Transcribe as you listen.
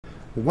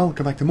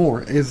Welcome back to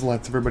more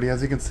Islets, everybody.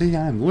 As you can see,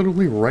 I'm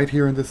literally right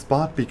here in this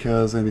spot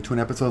because in between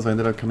episodes I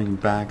ended up coming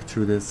back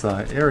to this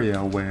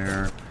area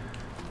where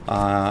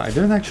I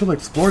didn't actually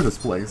explore this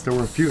place. There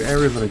were a few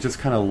areas that I just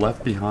kind of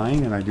left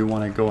behind, and I do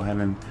want to go ahead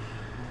and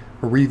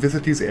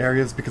revisit these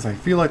areas because I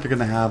feel like they're going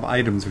to have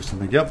items or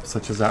something. Yep,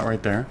 such as that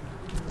right there.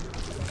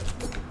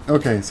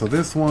 Okay, so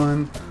this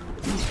one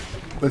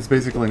is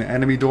basically an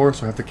enemy door,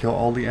 so I have to kill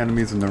all the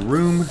enemies in the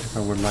room if I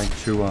would like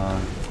to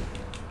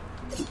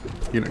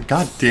you know,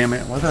 god damn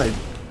it, why did I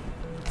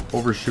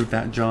overshoot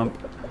that jump?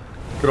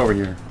 Get over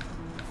here.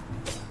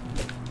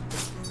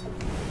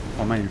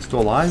 Oh man, you're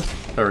still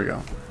alive? There we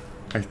go.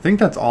 I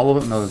think that's all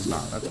of them. No, it's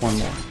not. That's one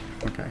more.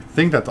 Okay, I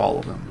think that's all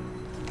of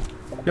them.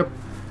 Yep.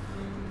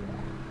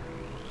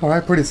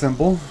 Alright, pretty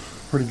simple.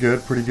 Pretty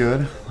good, pretty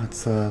good.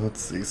 Let's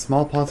see.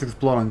 Smallpox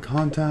explode on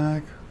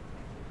contact.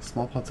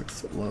 Smallpox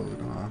explode,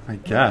 I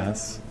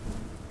guess.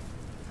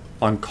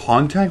 On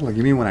contact? Like,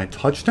 you mean when I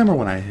touch them or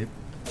when I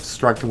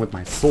strike them with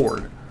my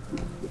sword?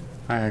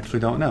 I actually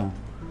don't know.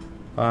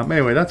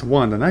 Anyway, that's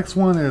one. The next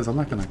one is, I'm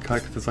not gonna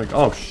cut because it's like,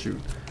 oh shoot.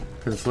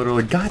 Because it's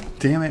literally, god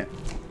damn it.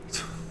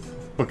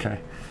 Okay.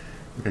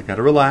 Okay,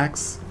 gotta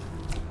relax.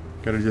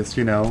 Gotta just,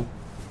 you know,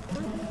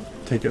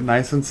 take it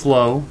nice and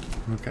slow.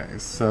 Okay,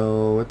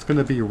 so it's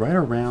gonna be right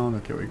around,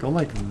 okay, we go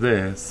like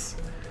this.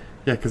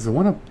 Yeah, because I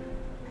wanna,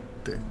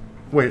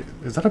 wait,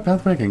 is that a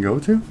pathway I can go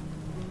to?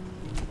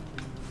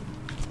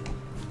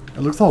 It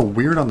looks all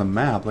weird on the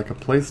map, like a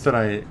place that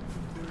I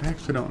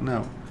actually don't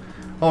know.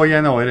 Oh yeah,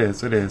 no, it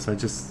is, I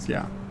just,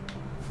 yeah.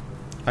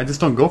 I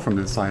just don't go from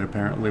this side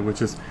apparently,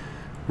 which is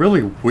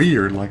really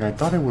weird. Like, I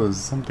thought it was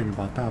something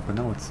about that, but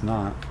no, it's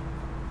not.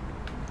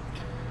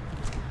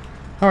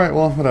 Alright,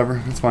 well,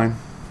 whatever, it's fine.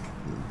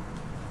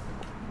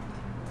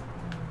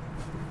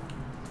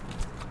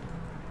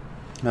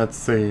 Let's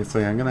see,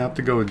 so I'm gonna have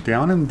to go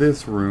down in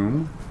this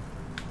room.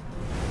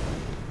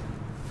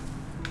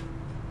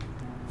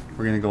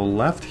 We're gonna go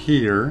left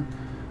here.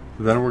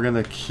 Then we're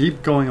gonna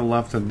keep going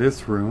left in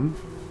this room.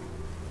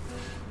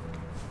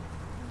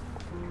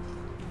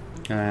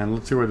 And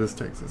let's see where this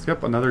takes us.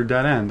 Yep, another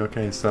dead end.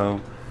 Okay, so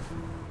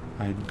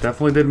I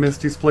definitely did miss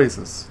these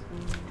places.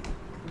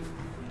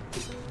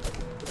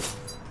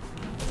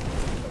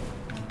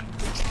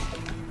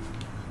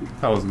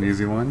 That was an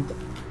easy one.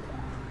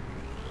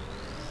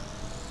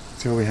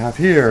 Let's see what we have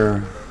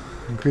here.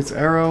 Increase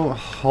arrow.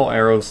 All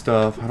arrow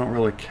stuff. I don't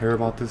really care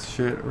about this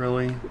shit,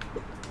 really.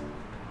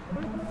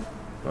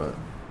 But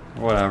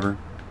whatever.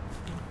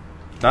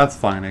 That's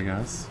fine, I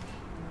guess.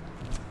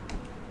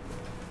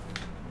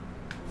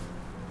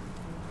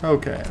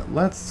 Okay,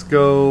 let's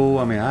go.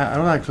 I mean, I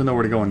don't actually know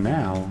where to go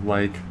now.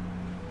 Like,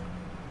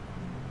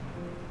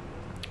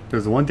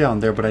 there's one down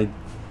there, but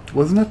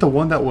wasn't that the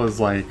one that was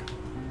like,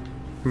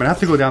 I mean, I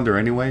have to go down there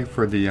anyway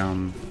for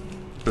the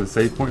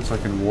save point so I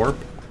can warp.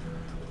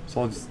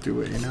 So I'll just do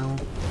it, you know.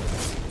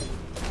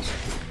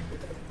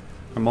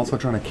 I'm also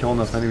trying to kill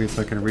enough enemies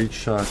so I can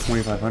reach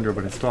 2,500,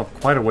 but I still have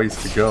quite a ways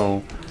to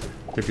go.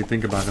 If you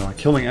think about it, like,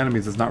 killing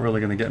enemies is not really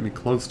going to get me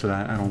close to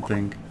that, I don't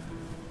think.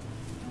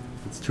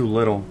 It's too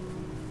little.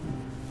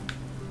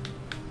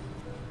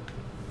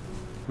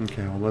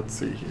 Okay, well, let's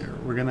see here.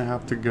 We're going to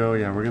have to go,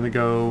 yeah, we're going to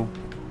go.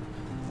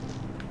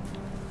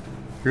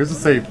 Here's the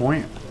save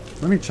point.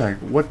 Let me check.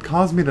 What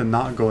caused me to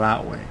not go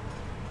that way?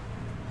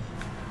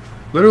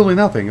 Literally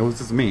nothing. It was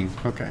just me.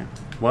 Okay.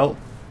 Well,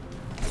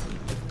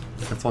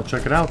 guess I'll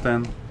check it out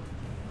then.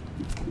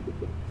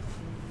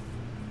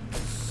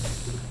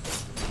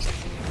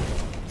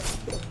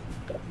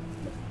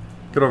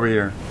 Get over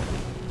here.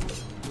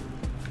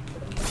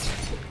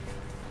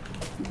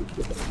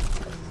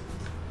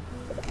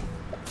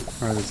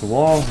 Alright, there's a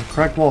wall. A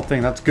cracked wall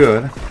thing. That's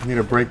good. I need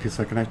a break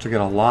so I can actually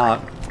get a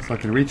lot. So I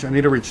can reach. I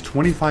need to reach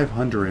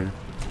 2,500.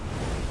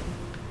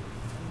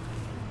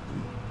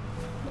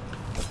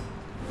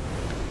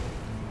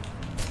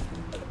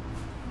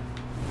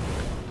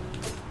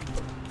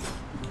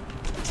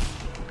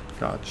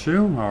 Got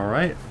you.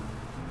 Alright.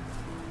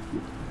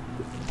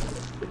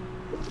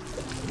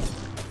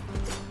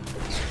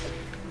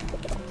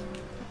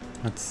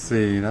 Let's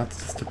see. That's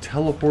just a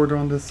teleporter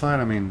on this side.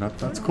 I mean,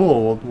 that's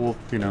cool. We'll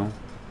you know,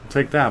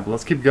 take that. But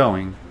let's keep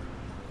going.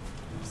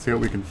 See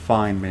what we can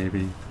find,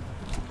 maybe.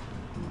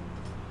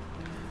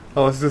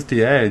 Oh, it's just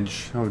the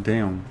edge. Oh,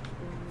 damn.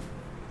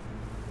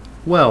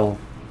 Well,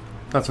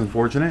 that's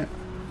unfortunate.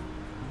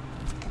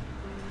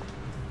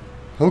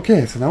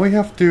 Okay, so now we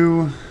have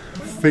to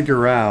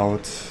figure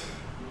out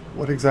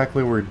what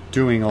exactly we're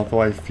doing,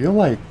 although I feel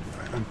like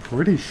I'm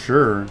pretty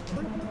sure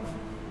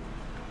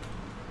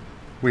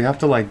we have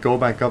to like go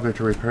back up there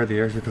to repair the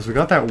airship because we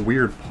got that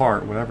weird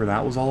part, whatever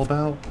that was all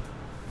about.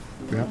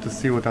 We have to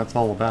see what that's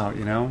all about,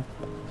 you know?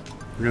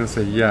 We're gonna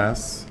say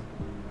yes.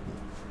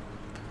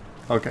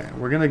 Okay,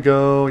 we're gonna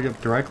go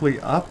directly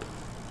up.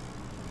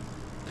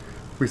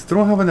 We still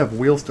don't have enough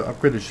wheels to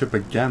upgrade the ship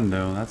again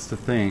though, that's the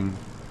thing.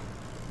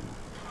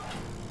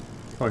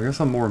 Oh, here's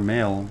some more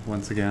mail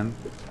once again.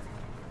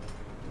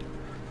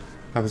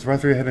 I was right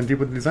through your head and deep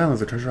within these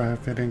islands. The treasure I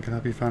have hidden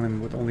cannot be found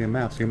in with only a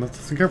map, so you must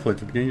listen carefully.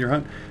 To begin your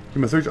hunt,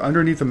 you must search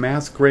underneath a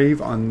mass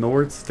grave on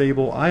North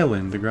Stable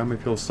Island. The ground may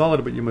feel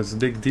solid, but you must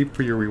dig deep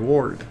for your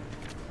reward.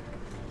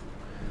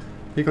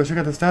 Nico, check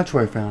out the statue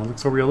I found. It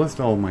looks so realistic.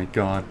 Oh my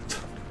god.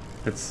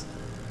 It's...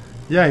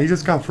 Yeah, he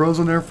just got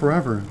frozen there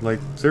forever. Like,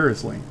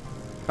 seriously.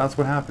 That's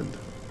what happened.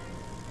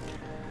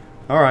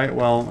 Alright,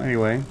 well,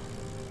 anyway.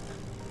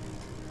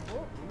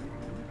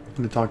 I'm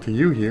going to talk to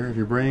you here. If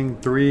you bring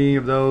 3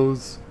 of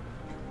those...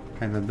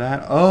 And then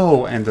that...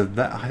 Oh, and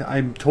that...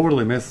 I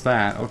totally missed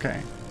that.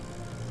 Okay.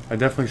 I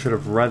definitely should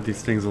have read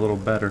these things a little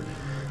better.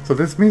 So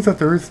this means that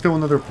there is still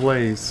another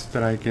place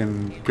that I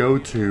can go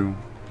to.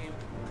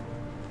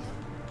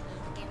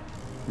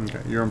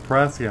 Okay, you're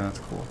impressed? Yeah, that's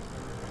cool.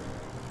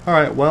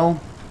 Alright, well...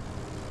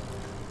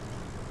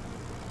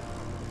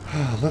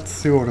 Let's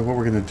see what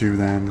we're going to do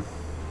then.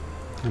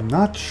 I'm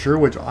not sure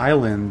which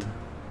island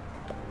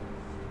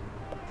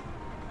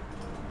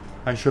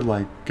I should,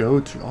 like, go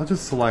to. I'll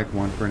just select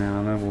one for now,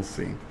 and then we'll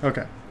see.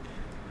 Okay.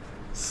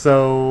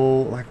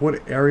 So, like,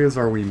 what areas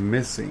are we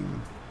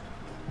missing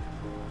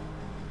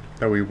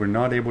that we were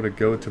not able to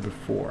go to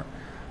before?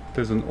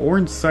 There's an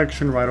orange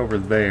section right over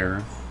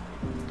there.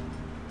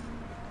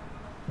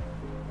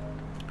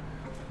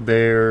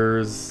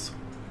 There's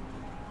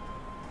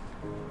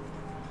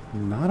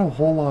not a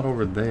whole lot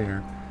over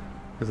there.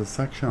 There's a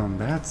section on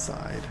that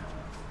side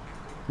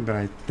that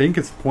I think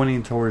is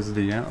pointing towards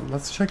the end.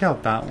 Let's check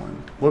out that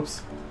one.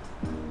 Whoops.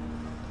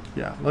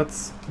 Yeah,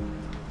 let's...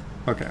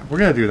 Okay, we're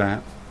gonna do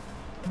that.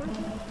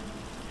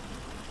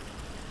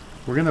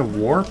 We're gonna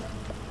warp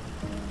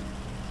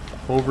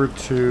over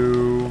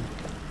to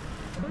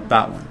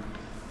that one.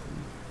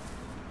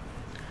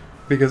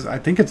 Because I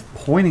think it's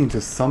pointing to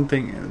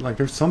something, like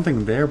there's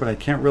something there, but I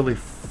can't really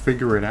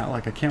figure it out.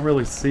 Like I can't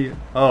really see it.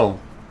 Oh.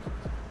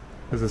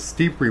 There's a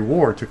steep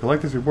reward. To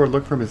collect this reward,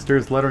 look for a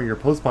mysterious letter in your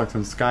postbox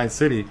in Sky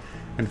City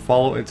and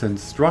follow its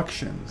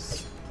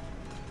instructions.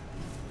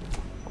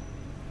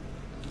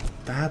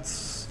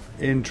 That's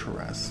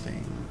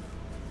interesting.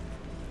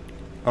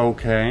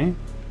 Okay.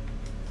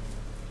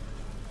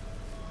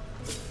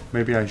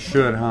 Maybe I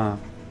should, huh?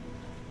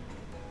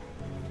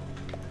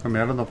 I mean,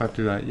 I don't know if I have to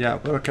do that. Yeah,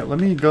 but okay,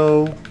 let me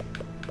go...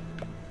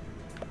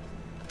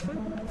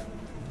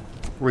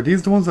 Were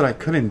these the ones that I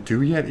couldn't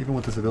do yet, even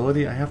with this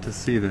ability? I have to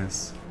see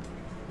this.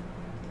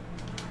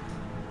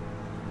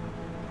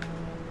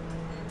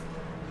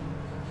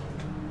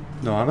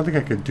 No, I don't think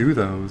I could do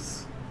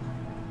those.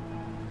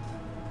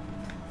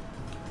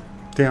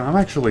 Damn, I'm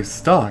actually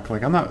stuck.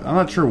 Like, I'm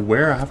not sure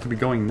where I have to be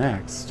going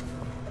next.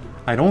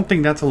 I don't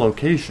think that's a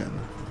location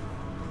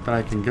that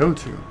I can go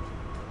to.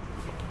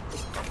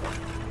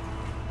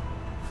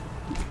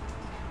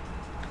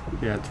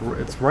 Yeah,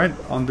 it's right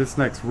on this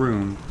next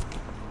room.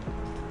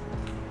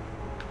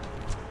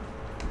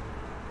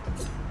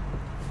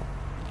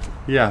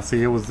 Yeah,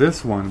 see, it was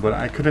this one, but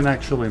I couldn't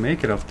actually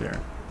make it up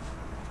there.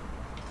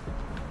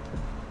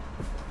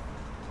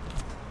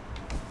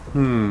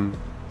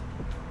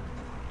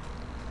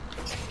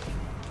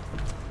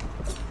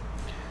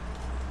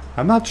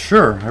 I'm not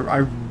sure.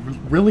 I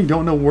really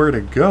don't know where to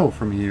go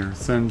from here,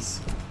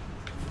 since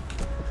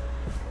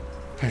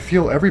I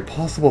feel every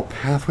possible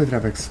pathway that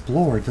I've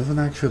explored doesn't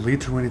actually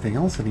lead to anything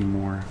else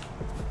anymore.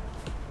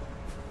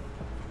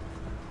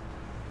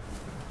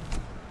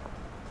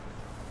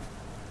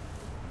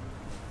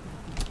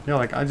 Yeah,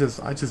 like I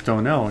just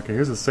don't know. Okay,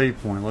 here's a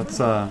save point. Let's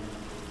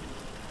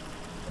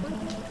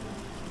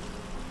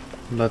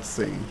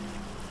see.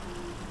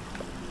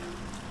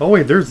 Oh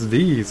wait, there's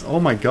these. Oh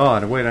my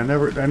god. Wait,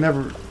 that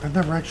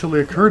never actually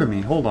occurred to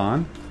me. Hold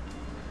on.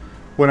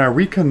 When I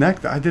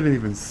reconnect, I didn't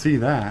even see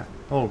that.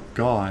 Oh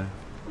god.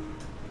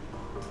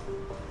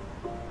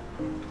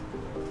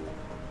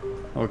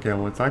 Okay,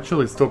 well it's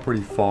actually still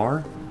pretty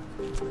far.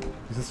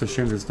 It's just a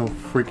shame there's no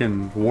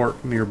freaking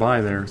warp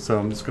nearby there, so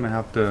I'm just gonna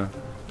have to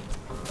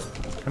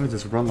kind of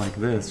just run like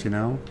this, you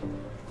know?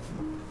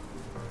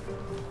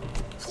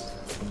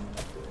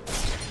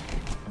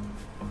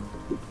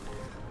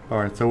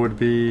 Alright, so it would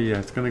be... Yeah,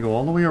 it's gonna go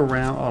all the way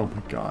around... Oh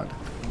my god.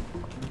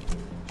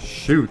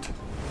 Shoot.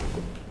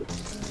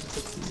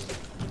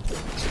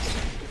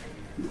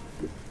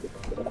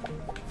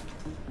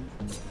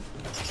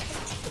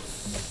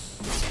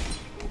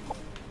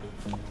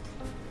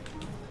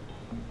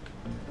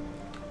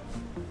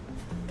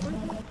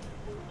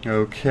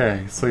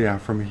 Okay, so yeah,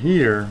 from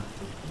here...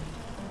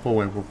 Oh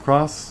wait, we'll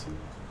cross...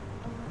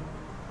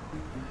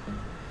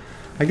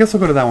 I guess we'll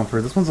go to that one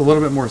first. This one's a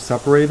little bit more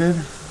separated,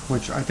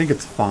 which I think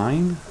it's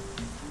fine.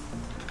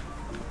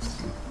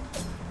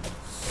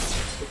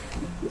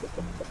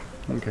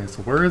 Okay,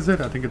 so where is it?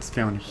 I think it's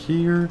down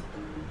here.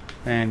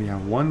 And yeah,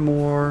 one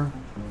more.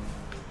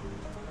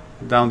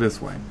 Down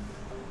this way.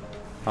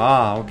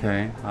 Ah,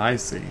 okay. I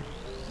see.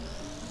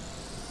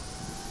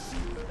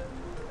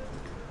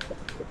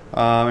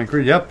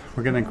 Yep,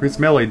 we're gonna increase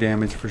melee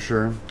damage for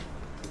sure.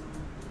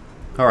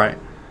 Alright.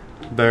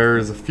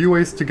 There's a few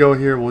ways to go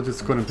here. We'll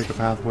just go ahead and pick a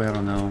pathway. I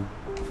don't know.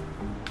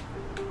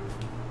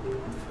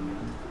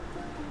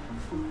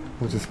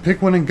 We'll just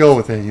pick one and go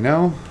with it, you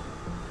know?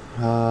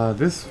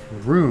 This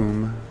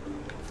room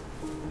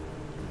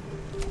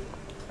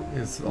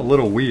is a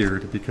little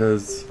weird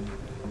because,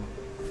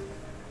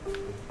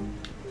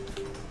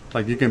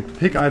 like, you can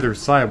pick either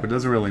side, but it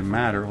doesn't really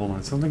matter. Hold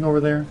on, something over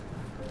there?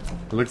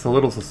 It looks a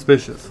little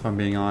suspicious, if I'm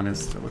being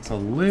honest. It looks a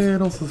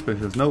little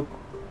suspicious. Nope.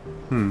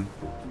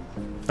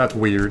 That's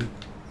weird.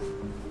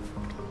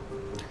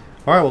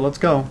 Alright, well, let's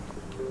go.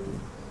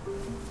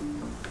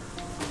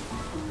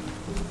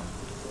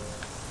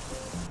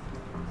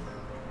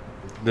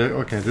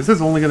 Okay, this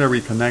is only going to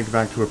reconnect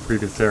back to a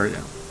previous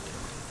area.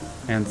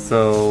 And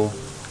so...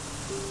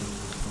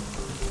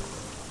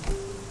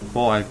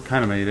 well, I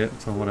kind of made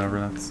it, so whatever,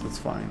 that's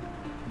fine.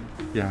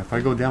 Yeah, if I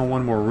go down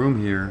one more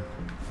room here,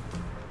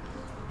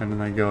 and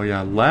then I go,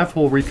 yeah, left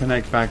will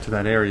reconnect back to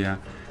that area.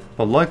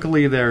 But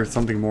luckily there's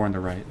something more on the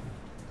right.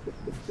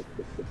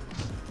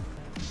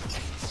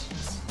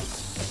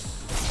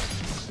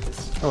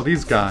 Oh,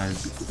 these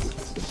guys.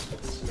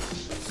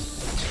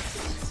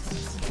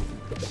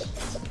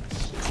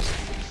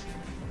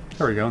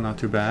 There we go, not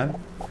too bad.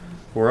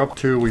 We're up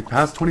to, we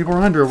passed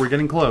 2400, we're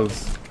getting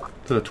close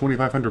to the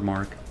 2500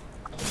 mark.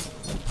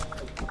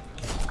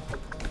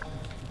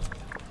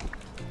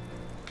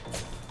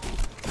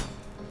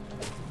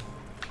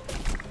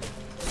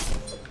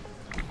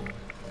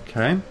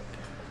 Okay.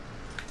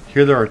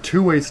 Here there are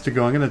two ways to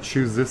go. I'm going to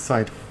choose this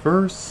side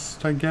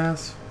first, I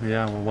guess.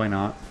 Yeah, well, why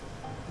not?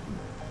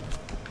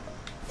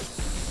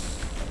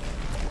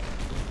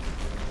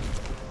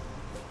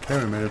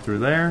 Okay, we made it through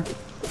there.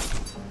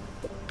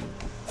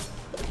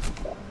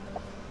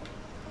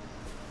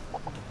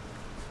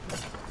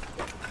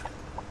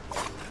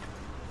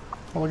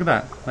 Oh, look at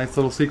that. Nice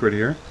little secret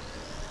here.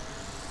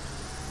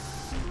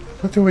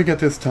 What do we get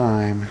this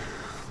time?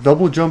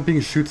 Double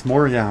jumping shoots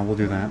more? Yeah, we'll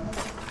do that.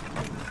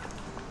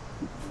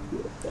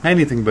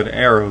 Anything but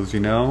arrows, you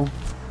know?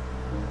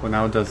 Well,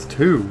 now it does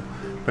two.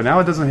 But now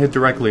it doesn't hit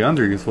directly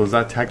under you, so is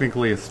that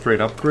technically a straight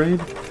upgrade?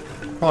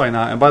 Probably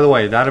not. And by the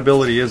way, that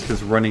ability is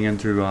just running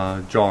into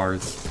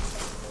jars.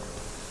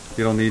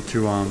 You don't need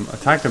to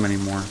attack them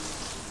anymore.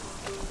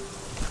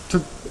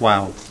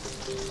 Wow.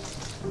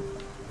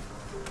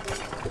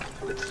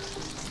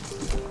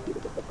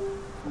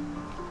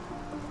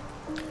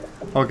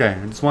 Okay,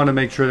 I just wanted to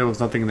make sure there was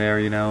nothing there,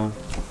 you know.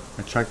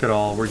 I checked it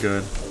all, we're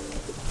good.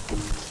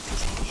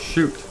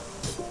 Shoot.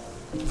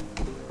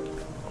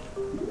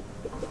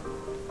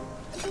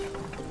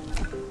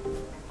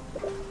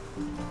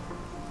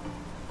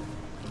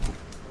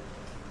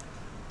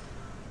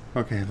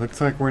 Okay, looks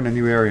like we're in a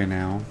new area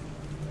now.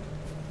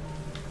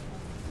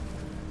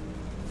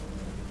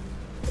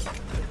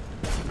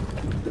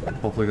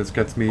 Hopefully this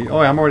gets me... oh,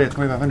 I'm already at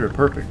 2500,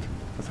 perfect.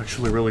 That's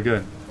actually really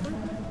good.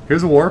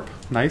 Here's a warp,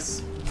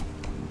 nice.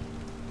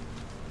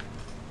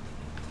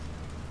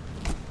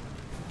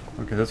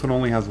 Okay, this one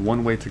only has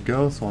one way to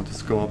go, so I'll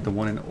just go up the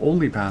one and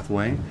only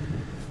pathway.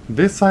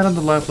 This side on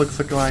the left looks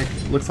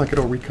like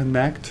it'll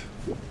reconnect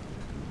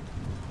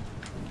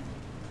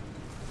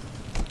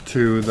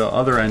to the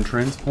other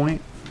entrance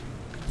point.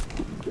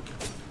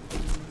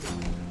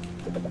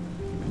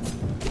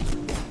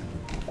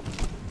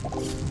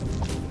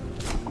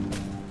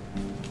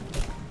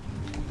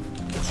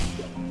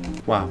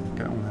 Wow,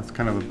 okay, well, that's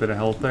kind of a bit of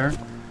health there.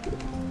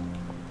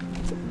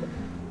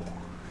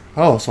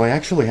 Oh, so I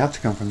actually have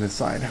to come from this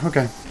side.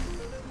 Okay.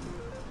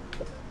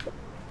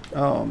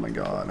 Oh my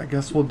god, I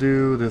guess we'll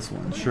do this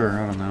one. Sure,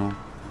 I don't know.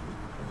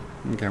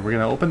 Okay, we're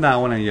gonna open that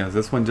one, and yes,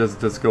 this one just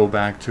does go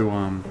back to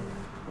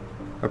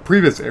a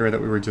previous area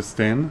that we were just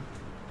in.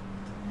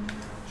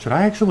 Should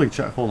I actually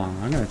check? Hold on,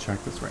 I'm gonna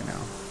check this right now.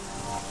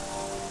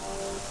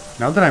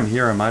 Now that I'm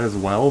here, I might as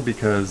well,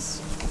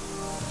 because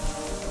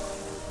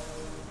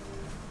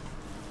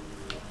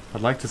I'd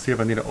like to see if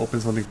I need to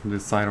open something from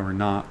this side or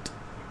not.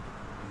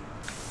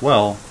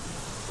 Well,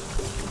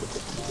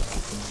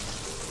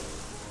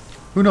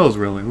 who knows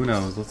really, who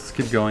knows. Let's just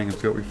keep going and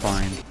see what we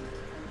find.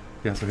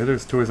 Yeah, so here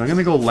there's two ways. I'm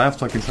gonna go left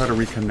so I can try to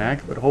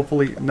reconnect, but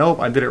hopefully,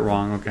 nope, I did it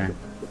wrong, okay.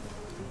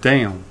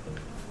 Damn.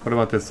 What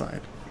about this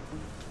side?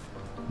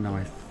 No,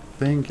 I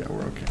think, yeah,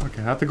 we're okay.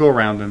 Okay, I have to go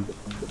around him.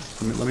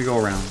 Let me go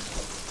around.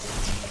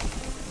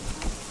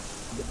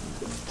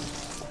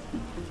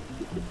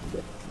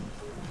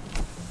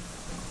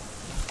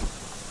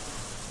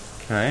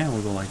 Okay,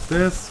 we'll go like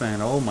this,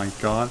 and oh my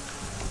god.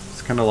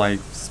 It's kind of like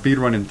speed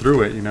running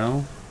through it, you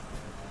know?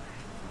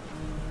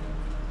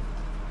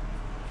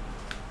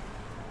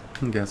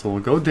 Okay, so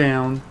we'll go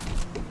down.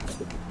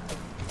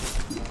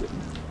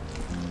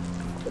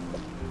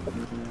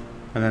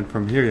 And then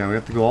from here, yeah, we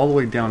have to go all the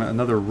way down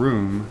another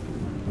room.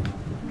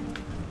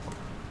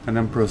 And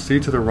then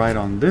proceed to the right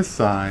on this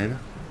side.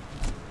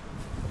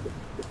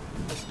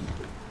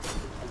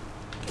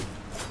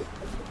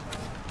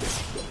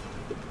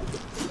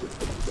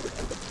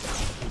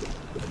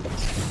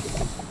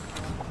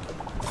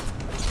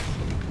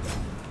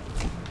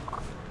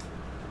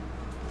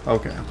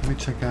 Okay, let me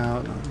check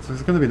out. So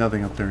there's going to be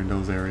nothing up there in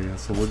those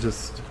areas, so we'll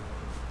just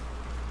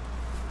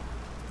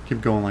keep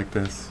going like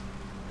this.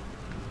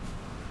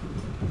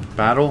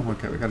 battle?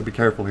 Okay, we gotta be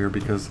careful here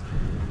because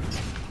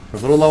we're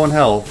a little low in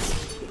health.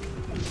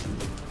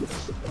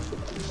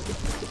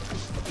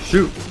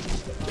 Shoot!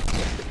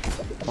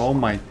 Oh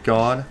my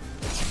god.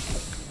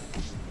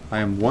 I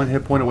am 1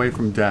 hit point away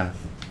from death.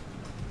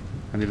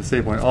 I need a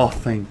save point. Oh,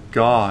 thank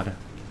god.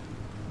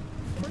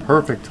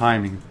 Perfect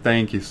timing.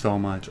 Thank you so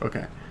much.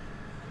 Okay.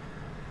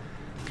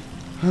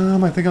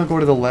 I think I'll go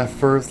to the left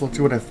first. Let's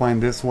see what I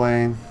find this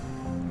way.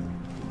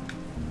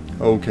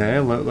 Okay,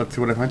 let's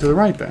see what I find to the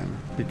right then.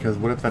 Because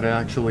what if that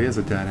actually is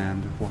a dead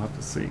end? We'll have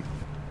to see.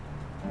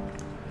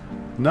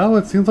 No,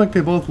 it seems like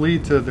they both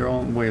lead to their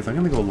own ways. I'm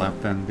going to go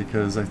left then,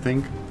 because I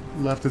think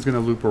left is going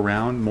to loop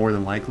around. More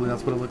than likely,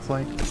 that's what it looks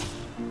like.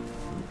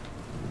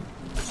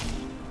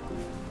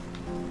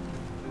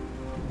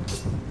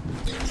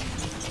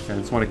 Okay, I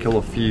just want to kill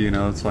a few, you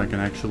know, so I can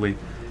actually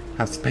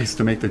have space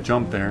to make the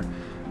jump there.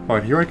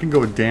 Alright, here I can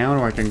go down,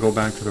 or I can go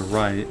back to the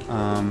right.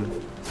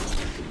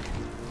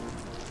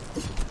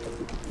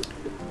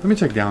 Let me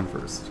check down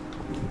first.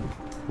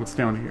 What's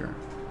down here?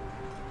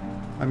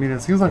 I mean,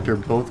 it seems like they're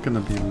both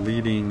going to be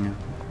leading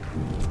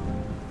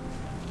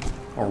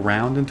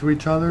around into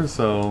each other,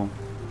 so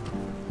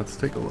let's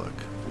take a look.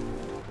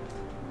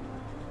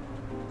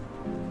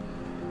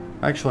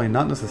 Actually,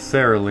 not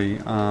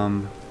necessarily.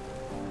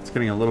 It's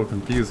getting a little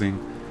confusing.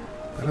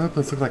 But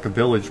this looks like a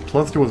village.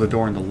 Plus, there was a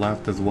door on the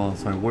left as well,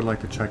 so I would like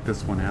to check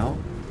this one out.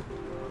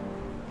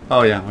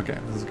 Oh yeah, okay,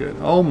 this is good.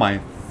 Oh my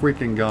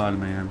freaking god,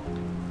 man.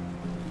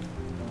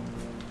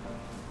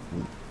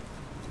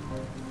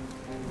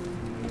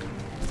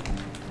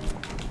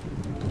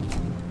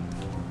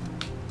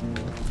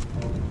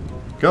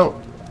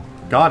 Go!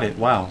 Got it,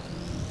 wow.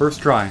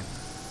 First try.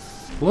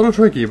 A little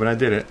tricky, but I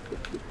did it.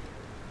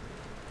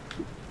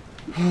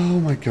 Oh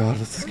my god,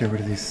 let's just get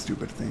rid of these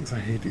stupid things. I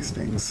hate these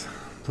things.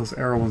 Those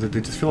arrow ones,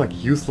 they just feel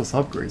like useless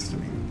upgrades to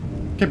me.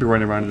 Can't be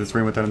running around in this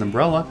ring without an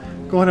umbrella.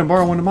 Go ahead and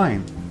borrow one of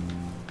mine.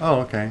 Oh,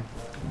 okay.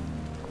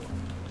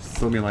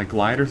 Does it mean like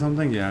glide or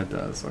something? Yeah, it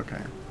does.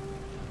 Okay.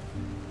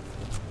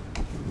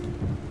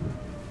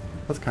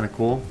 That's kind of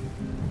cool.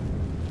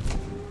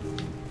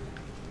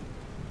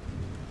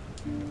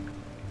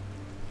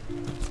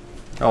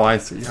 Oh, I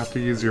see. You have to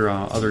use your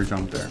other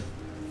jump there.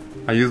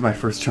 I used my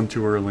first jump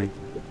too early.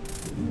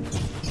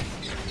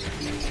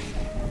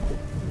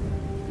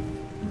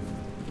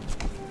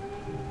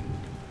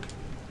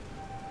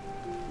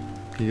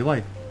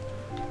 You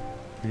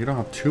you don't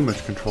have too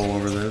much control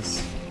over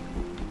this.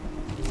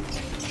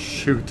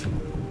 Shoot.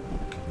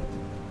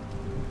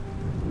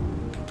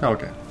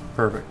 Okay,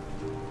 perfect.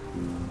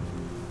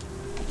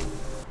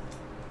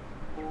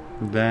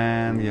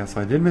 Then, yeah,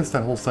 so I did miss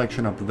that whole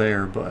section up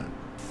there, but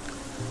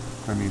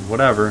I mean,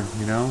 whatever,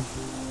 you know?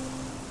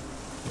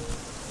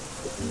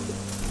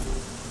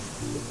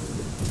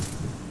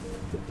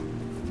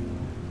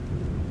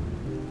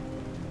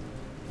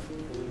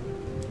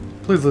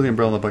 Please leave the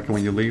umbrella bucket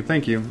when you leave.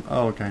 Thank you.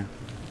 Oh, okay.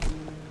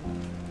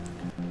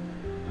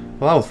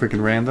 Well, that was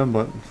freaking random,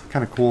 but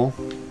kind of cool.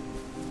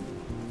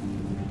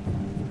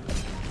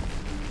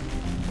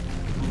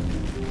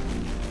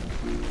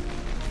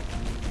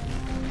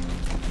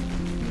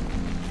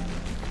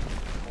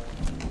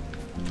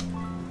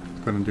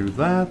 Gonna do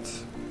that.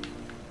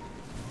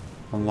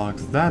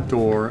 Unlocks that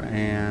door,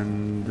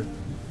 and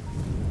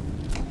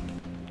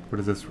what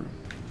is this room?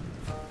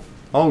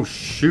 Oh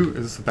shoot!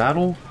 Is this a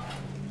battle?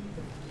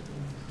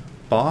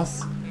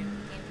 Boss? Here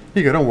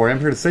you go, don't worry, I'm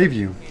here to save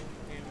you.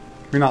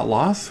 You're not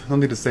lost? No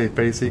need to save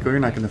face, Eco. You're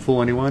not going to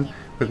fool anyone.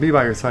 With me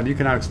by your side, you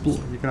can now explore.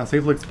 You can now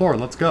safely explore.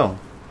 Let's go.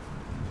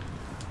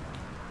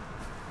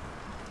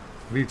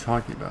 What are you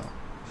talking about?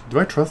 Do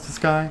I trust this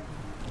guy?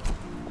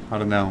 I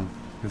don't know.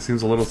 It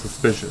seems a little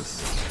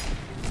suspicious.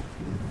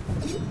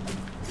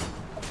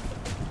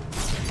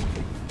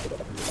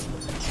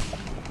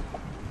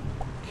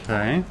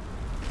 Okay.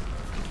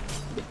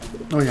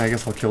 Oh yeah, I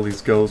guess I'll kill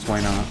these ghosts.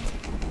 Why not?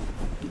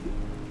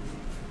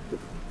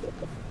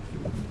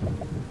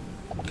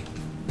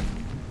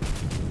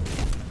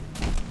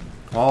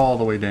 All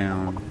the way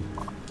down.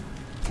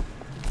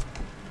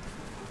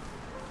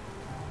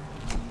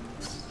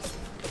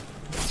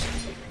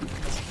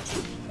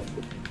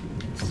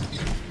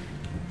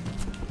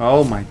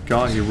 Oh my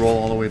god, you roll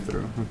all the way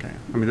through. Okay.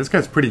 I mean, this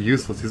guy's pretty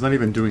useless. He's not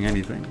even doing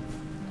anything.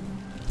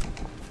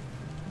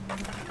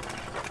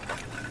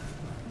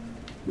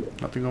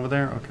 Nothing over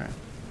there? Okay.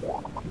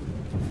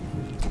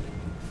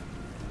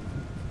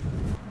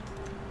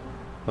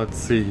 Let's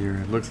see here.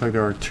 It looks like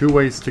there are 2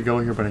 ways to go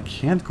here, but I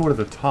can't go to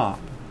the top.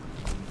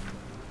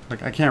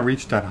 Like, I can't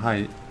reach that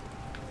height.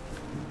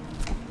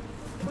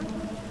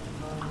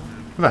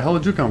 Where the hell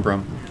did you come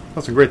from?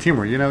 That's some great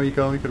teamwork, you know,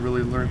 Eco. You could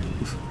really learn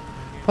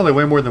probably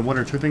way more than 1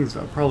 or 2 things,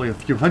 though. Probably a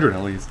few hundred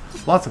at least.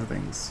 Lots of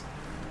things.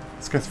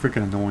 This guy's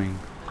freaking annoying.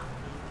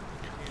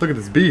 Look at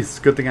this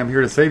beast. Good thing I'm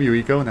here to save you,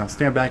 Eco. Now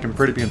stand back and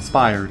pray to be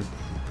inspired.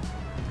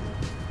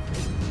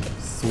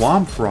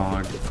 Swamp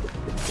frog.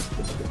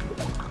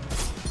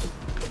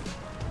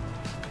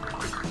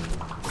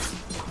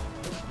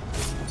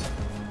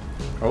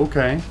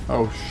 Okay.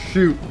 Oh,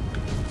 shoot.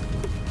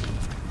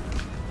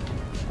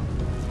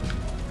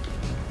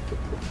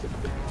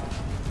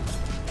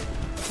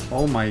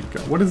 Oh my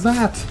god. What is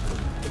that?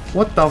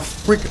 What the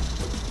frick?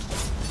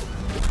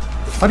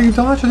 How do you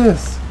dodge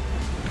this?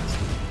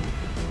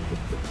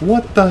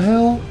 What the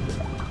hell?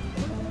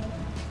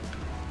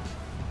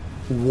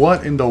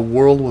 What in the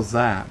world was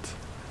that?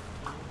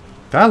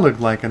 That looked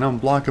like an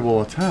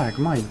unblockable attack.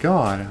 My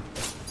god.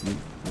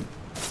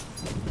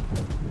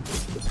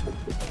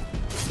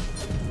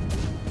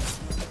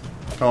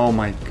 Oh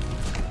my...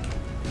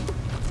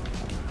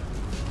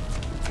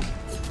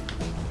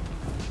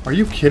 Are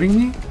you kidding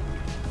me?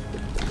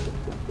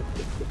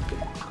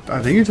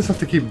 I think you just have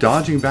to keep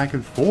dodging back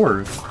and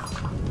forth.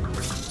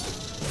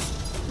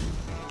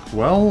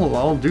 Well,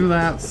 I'll do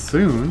that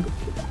soon.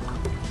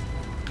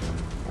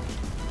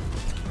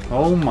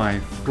 Oh my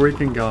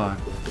freaking god.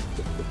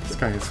 This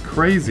guy is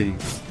crazy.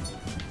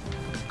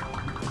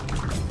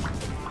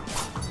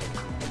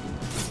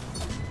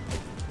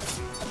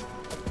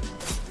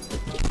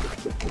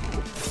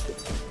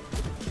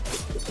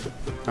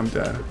 I'm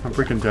dead. I'm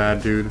freaking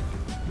dead, dude.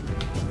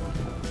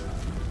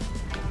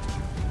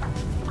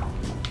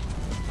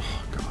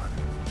 Oh god.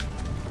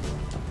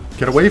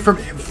 Get away from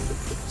him!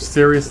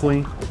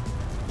 Seriously?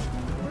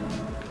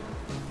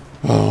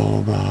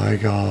 Oh my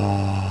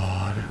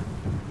god.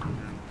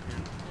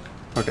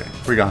 Okay,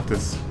 we got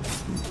this.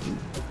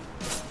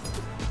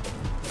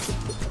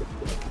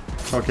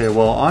 Okay,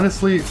 well,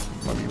 honestly,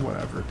 I mean,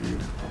 whatever,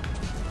 dude.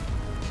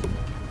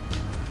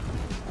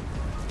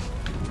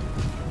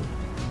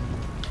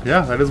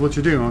 Yeah, that is what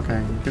you do.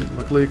 Okay,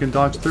 luckily you can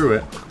dodge through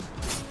it.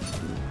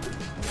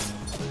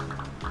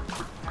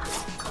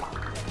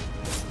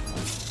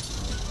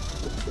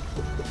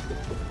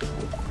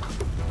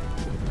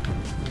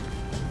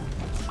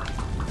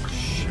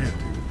 Shit,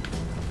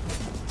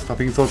 dude. Stop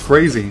being so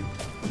crazy.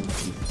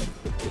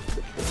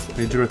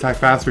 Need you to attack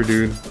faster,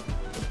 dude.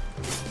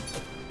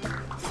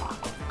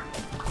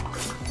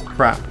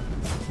 Crap.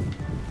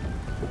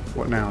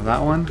 What now?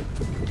 That one?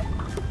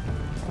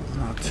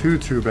 Not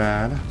too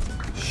bad.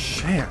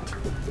 Shit.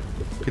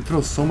 He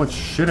throws so much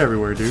shit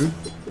everywhere, dude.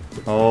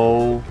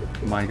 Oh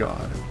my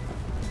god.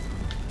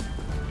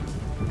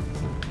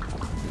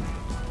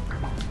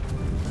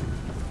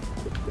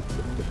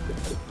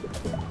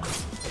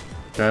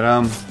 Get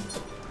him.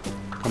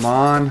 Come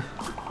on.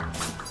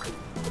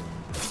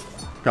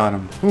 Got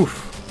him.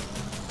 Oof.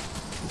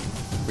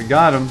 We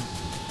got him.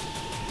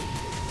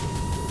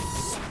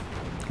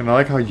 And I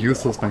like how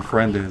useless my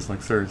friend is,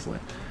 like seriously.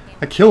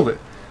 I killed it.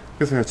 I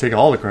guess I gotta take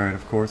all the credit,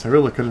 of course. I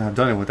really couldn't have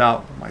done it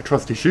without my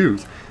trusty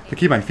shoes. To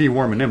keep my feet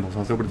warm and nimble, so I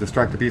was able to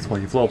distract the beast while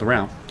you float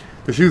around.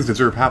 The shoes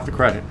deserve half the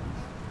credit.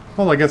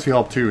 Well, I guess you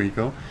helped too,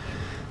 Eco.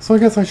 So I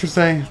guess I should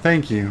say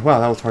thank you. Wow,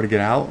 that was hard to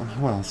get out.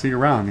 Well, see you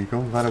around,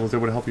 Eco. Glad I was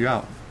able to help you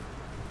out.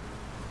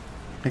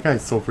 That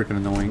guy's so freaking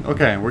annoying.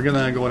 Okay, we're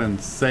gonna go ahead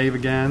and save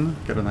again.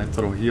 Get a nice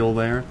little heal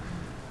there.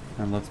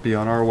 And let's be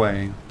on our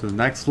way to the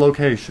next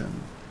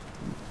location.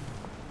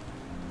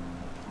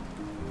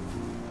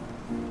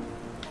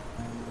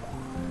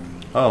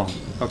 Oh,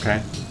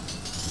 okay.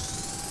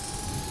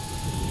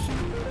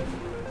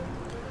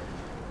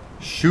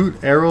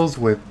 Shoot arrows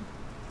with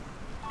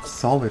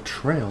solid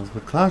trails.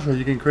 With Clash Royale,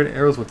 you can create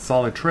arrows with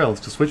solid trails.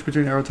 To switch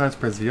between arrow types,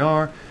 press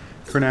VR.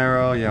 Current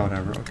arrow, yeah,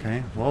 whatever.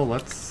 Okay, well,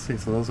 let's see.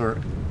 So those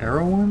are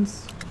arrow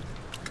ones?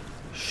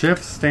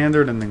 Shift,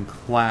 standard, and then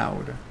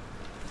cloud.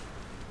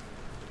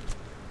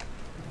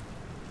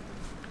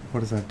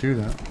 What does that do,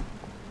 though?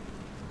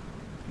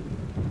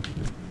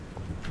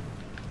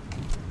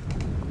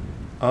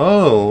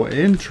 Oh,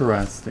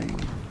 interesting.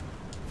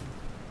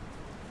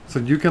 So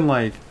you can,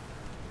 like,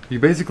 you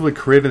basically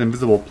create an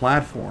invisible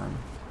platform.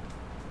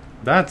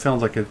 That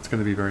sounds like it's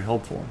going to be very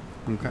helpful.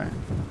 Okay.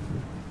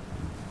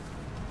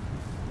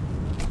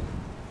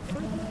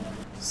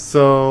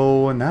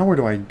 So now where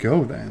do I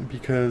go then?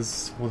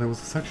 Because, well, there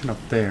was a section up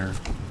there.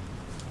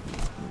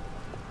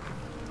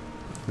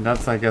 And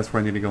that's, I guess,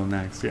 where I need to go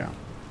next, yeah.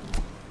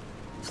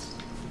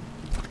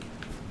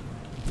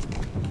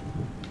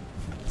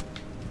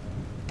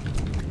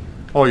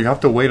 Oh, you have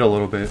to wait a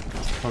little bit.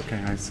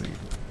 Okay, I see.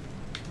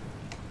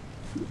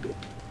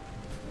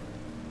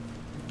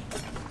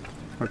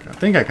 Okay, I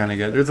think I kind of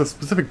get it. There's a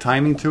specific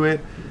timing to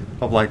it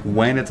of like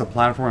when it's a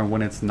platform and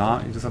when it's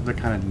not. You just have to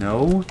kind of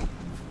know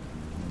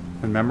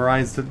and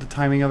memorize the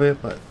timing of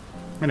it. But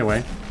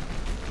anyway,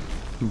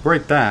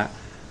 break that.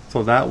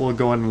 So that will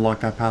go ahead and unlock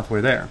that pathway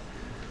there.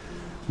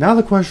 Now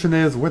the question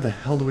is, where the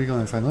hell do we go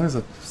next? I know there's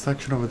a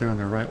section over there on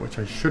the right which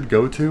I should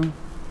go to.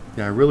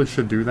 Yeah, I really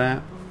should do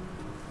that.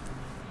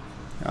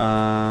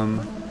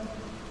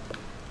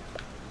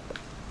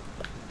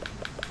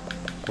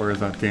 Where is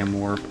that damn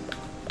warp?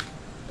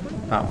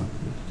 That one.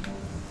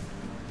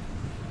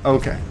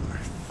 Okay, I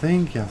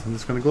think, yes, I'm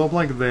just gonna go up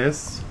like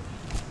this.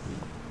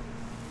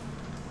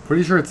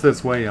 Pretty sure it's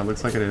this way, yeah,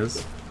 looks like it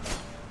is.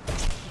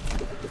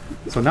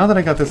 So now that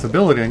I got this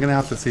ability, I'm gonna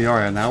have to see,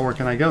 alright, now where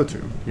can I go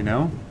to, you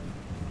know?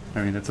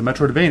 I mean, it's a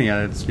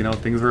Metroidvania, it's, you know,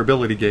 things are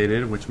ability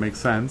gated, which makes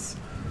sense.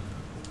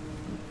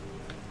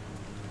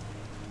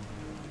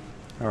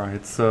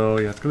 Alright, so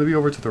yeah, it's gonna be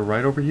over to the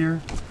right over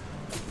here.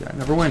 Yeah, I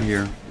never went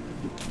here.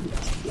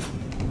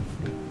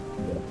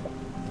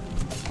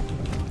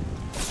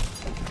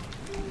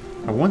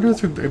 I wonder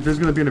if there's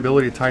going to be an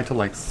ability tied to,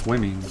 like,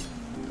 swimming.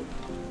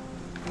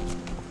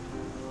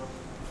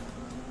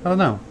 I don't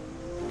know.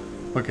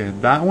 Okay,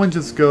 that one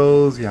just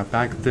goes, yeah,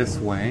 back this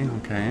way.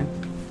 Okay.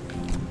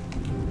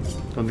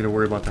 Don't need to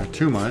worry about that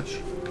too much.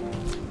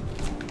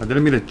 I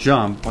didn't mean to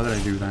jump. Why did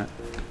I do that?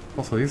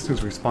 Also, these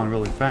things respawn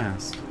really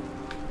fast.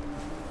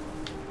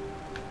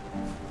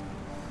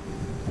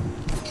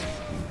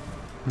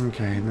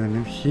 Okay, and then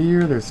in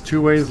here, there's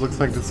two ways. Looks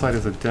like this side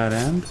is a dead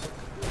end.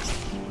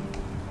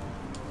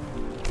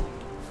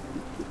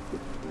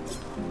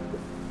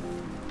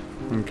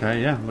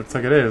 Okay, yeah, looks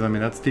like it is. I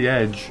mean, that's the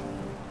edge.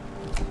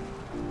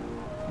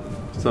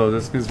 So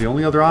this means the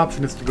only other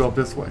option is to go up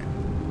this way.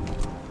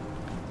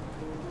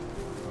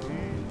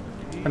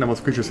 I know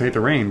most creatures hate the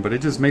rain, but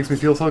it just makes me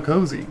feel so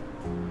cozy.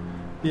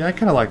 Yeah, I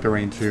kind of like the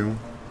rain too.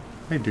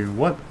 I do.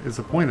 What is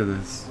the point of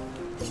this?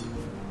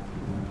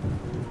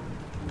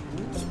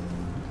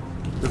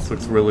 This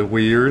looks really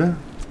weird.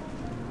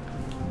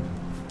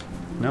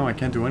 No, I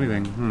can't do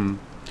anything.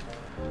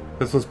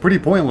 This was pretty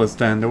pointless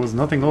then. There was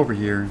nothing over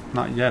here.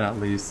 Not yet, at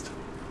least.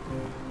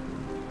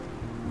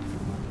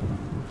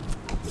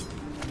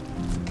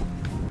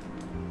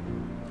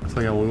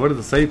 So yeah, we'll go to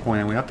the save point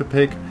and we have to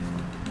pick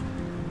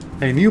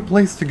a new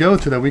place to go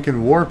to that we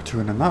can warp to,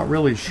 and I'm not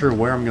really sure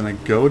where I'm gonna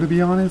go, to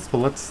be honest, but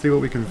let's see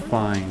what we can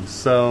find.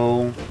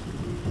 So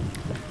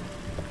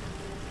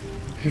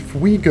if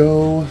we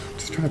go,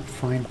 just trying to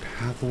find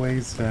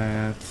pathways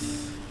that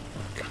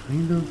are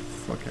kind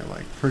of, okay,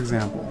 like, for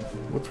example,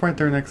 what's right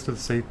there next to the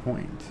save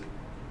point?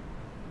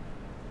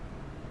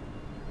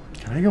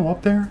 Can I go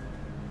up there?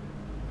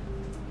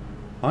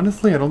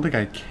 Honestly, I don't think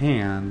I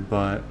can,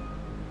 but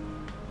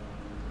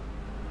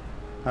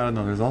I don't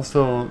know. There's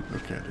also,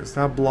 okay, there's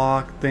that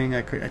block thing.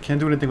 I can't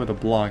do anything with a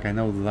block, I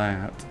know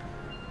that.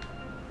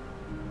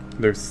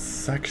 There's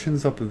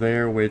sections up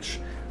there, which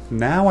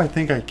now I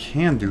think I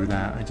can do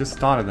that. I just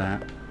thought of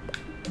that.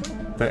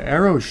 The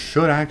arrow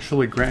should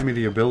actually grant me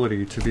the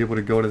ability to be able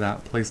to go to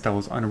that place that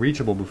was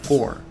unreachable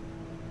before.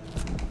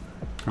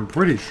 I'm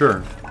pretty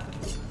sure.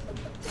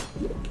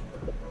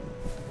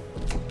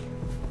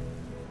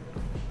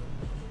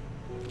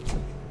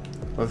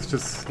 Let's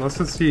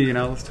just see, you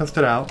know, let's test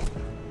it out.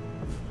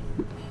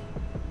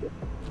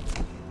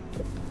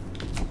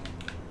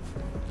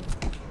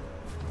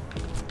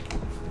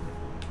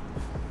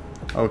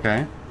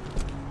 Okay.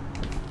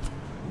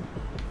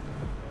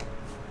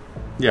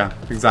 Yeah,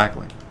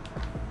 exactly.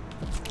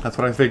 That's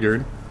what I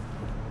figured.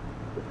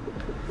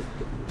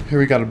 Here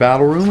we got a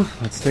battle room.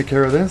 Let's take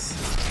care of this.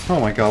 Oh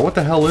my god, what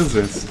the hell is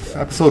this?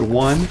 Episode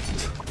 1?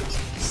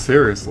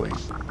 Seriously.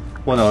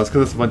 Well, no, it's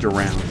because it's a bunch of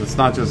rounds. It's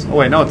not just... Oh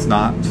wait, no it's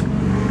not.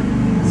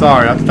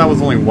 Sorry, I thought that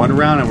was only one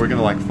round and we're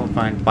gonna like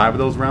find 5 of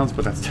those rounds,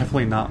 but that's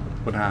definitely not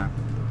what happened.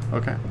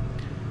 Okay.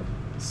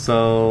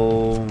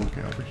 So...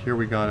 Okay, over here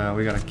we got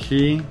a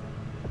key.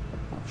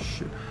 Oh,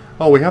 shoot.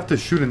 Oh, we have to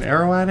shoot an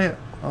arrow at it?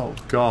 Oh,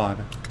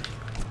 God.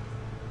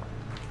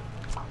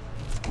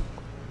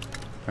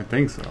 I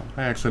think so.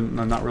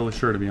 I'm not really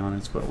sure, to be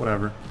honest, but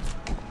whatever.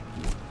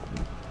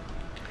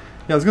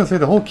 Yeah, I was going to say,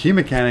 the whole key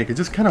mechanic, it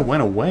just kind of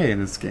went away in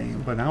this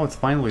game, but now it's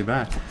finally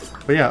back.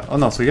 But yeah, oh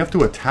no, so you have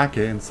to attack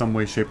it in some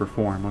way, shape, or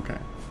form. Okay.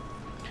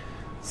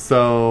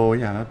 So,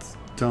 yeah, that's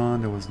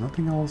done. There was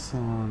nothing else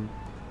on,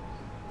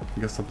 I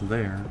guess, up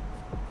there.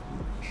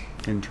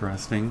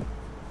 Interesting.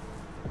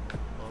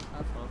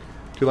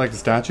 Do you like the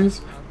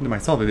statues? To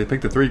myself, they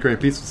depict the 3 great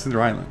beasts of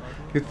Cinder Island.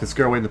 You have to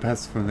scare away the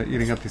pests from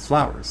eating up these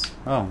flowers.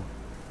 Oh.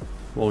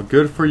 Well,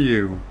 good for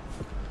you.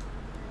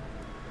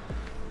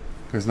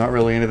 There's not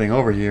really anything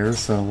over here,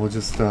 so we'll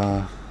just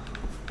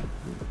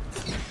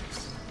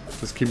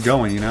keep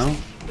going, you know?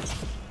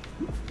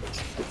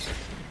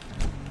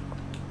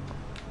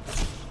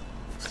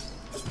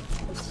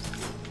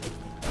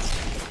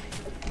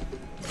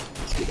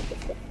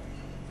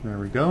 There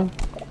we go.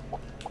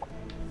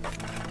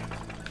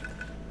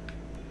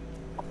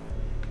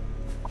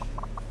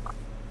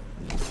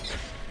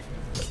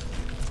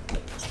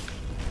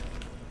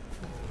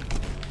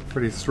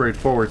 Pretty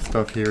straightforward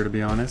stuff here, to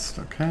be honest.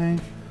 Okay.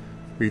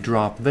 We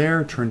drop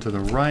there, turn to the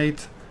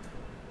right,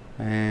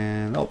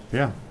 and oh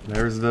yeah,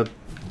 here's the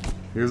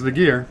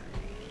gear.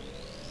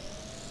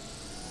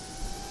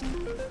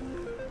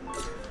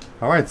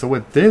 Alright, so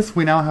with this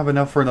we now have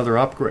enough for another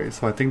upgrade,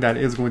 so I think that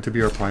is going to be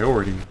our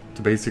priority,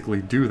 to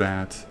basically do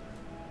that.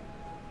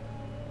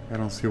 I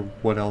don't see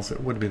what else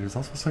it would be. There's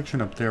also a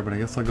section up there, but I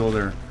guess I'll go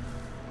there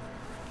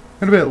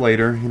a bit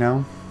later, you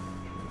know?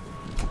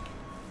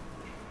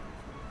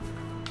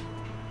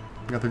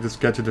 I have to just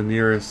get to the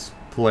nearest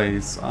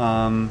place.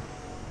 I mean,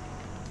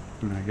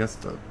 I guess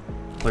the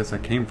place I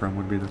came from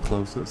would be the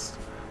closest.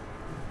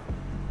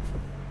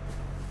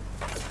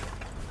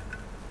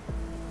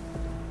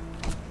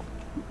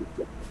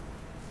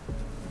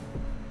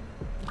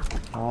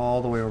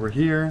 All the way over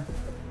here.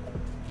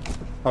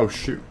 Oh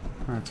shoot,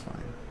 that's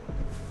fine.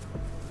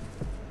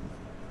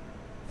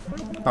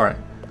 Alright.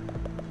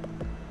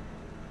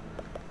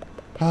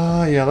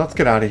 Yeah, let's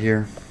get out of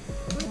here.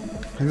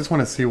 I just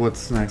want to see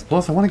what's next.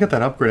 Plus, I want to get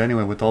that upgrade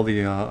anyway with all the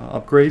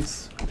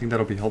upgrades. I think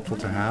that'll be helpful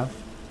to have.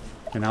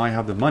 And now I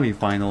have the money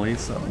finally,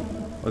 so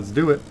let's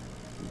do it.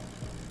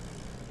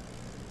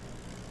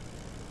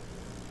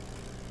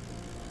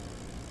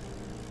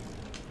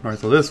 Alright,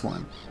 so this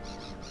one.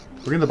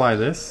 We're going to buy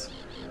this.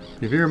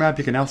 If you view your map,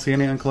 you can now see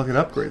any uncollected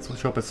upgrades. Will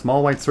show up as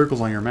small white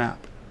circles on your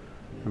map.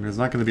 I mean, there's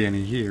not going to be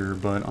any here,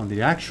 but on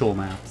the actual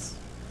maps.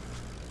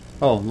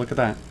 Oh, look at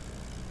that.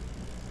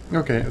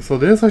 Okay, so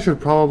this I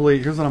should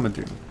probably... Here's what I'm going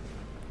to do.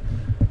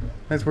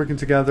 Nice working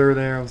together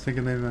there. I was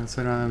thinking maybe I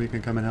said, you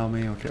can come and help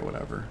me. Okay,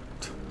 whatever.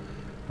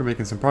 We're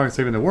making some progress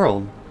saving the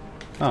world.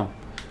 Oh.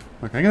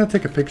 Okay, I'm going to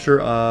take a picture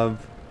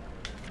of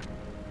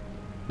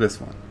this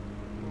one.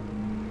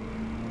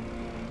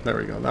 There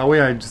we go. That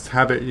way I just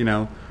have it, you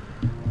know,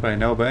 but I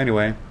know. But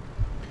anyway.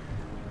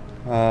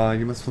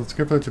 You must look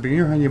carefully to begin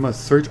your hunt. You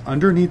must search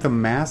underneath the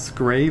mass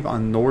grave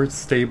on North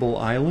Stable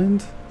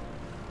Island.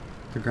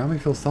 The ground may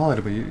feel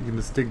solid, but you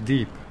must dig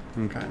deep.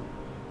 Okay.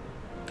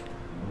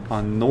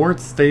 On North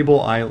Stable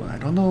Island. I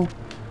don't know.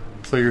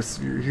 So you're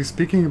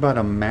speaking about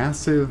a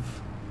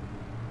massive...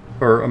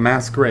 Or a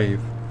mass grave.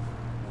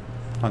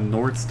 On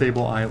North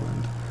Stable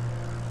Island.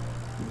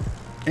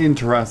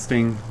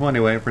 Interesting. Well,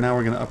 anyway, for now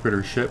we're going to upgrade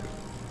our ship.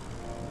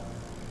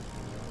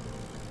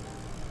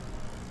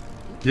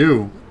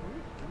 You!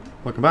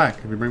 Welcome back.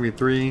 If you bring me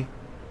 3...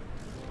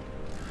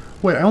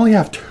 Wait, I only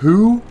have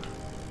 2?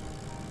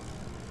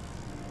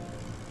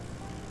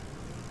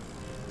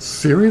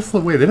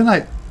 Seriously? Wait, didn't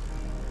I...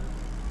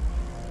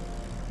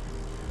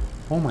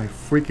 Oh my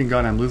freaking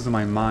god, I'm losing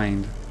my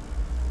mind.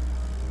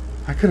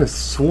 I could have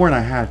sworn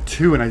I had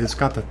 2 and I just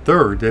got the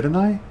 3rd, didn't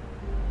I?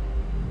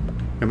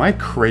 Am I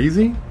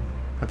crazy?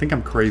 I think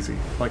I'm crazy.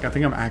 Like, I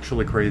think I'm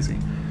actually crazy.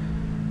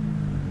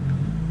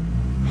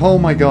 Oh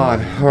my god.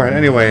 Alright,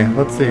 anyway,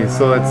 let's see.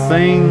 So it's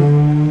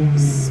saying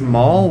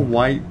small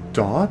white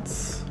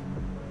dots?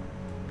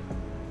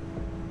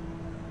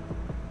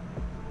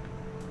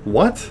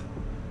 What?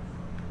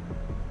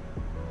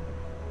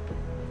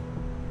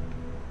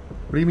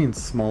 What do you mean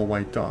small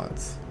white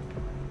dots?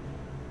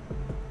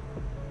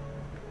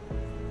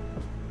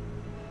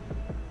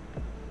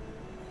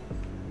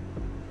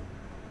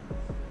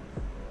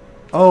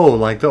 Oh,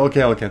 like,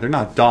 okay, they're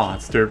not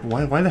dots. They're,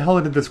 why the hell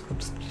did this,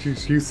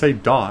 you say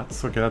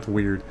dots? Okay, that's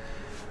weird.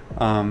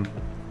 I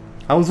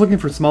was looking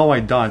for small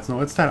white dots. No,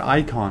 it's that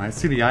icon. I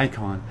see the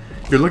icon.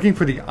 You're looking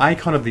for the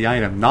icon of the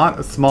item, not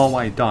a small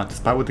white dot,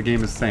 despite what the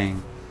game is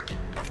saying.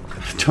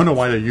 I don't know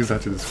why they use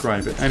that to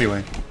describe it.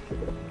 Anyway.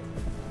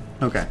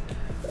 Okay.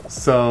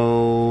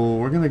 So,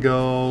 we're gonna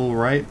go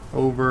right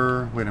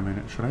over... Wait a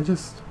minute, should I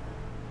just...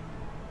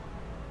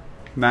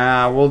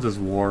 Nah, we'll just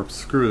warp.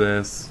 Screw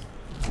this.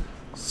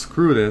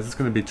 Screw this. It's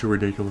gonna be too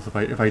ridiculous if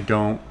I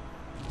don't.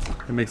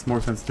 It makes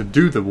more sense to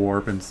do the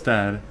warp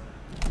instead.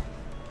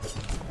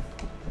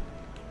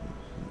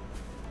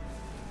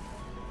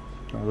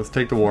 Oh, let's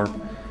take the warp.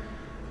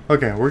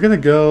 Okay, we're gonna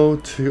go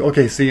to...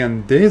 Okay, see,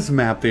 on this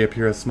map they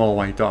appear as small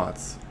white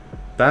dots.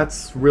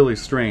 That's really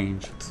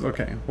strange.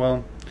 Okay,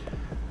 well...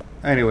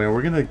 Anyway,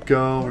 we're gonna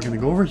go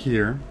over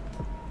here.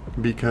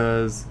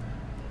 Because...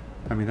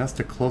 I mean, that's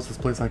the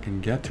closest place I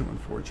can get to,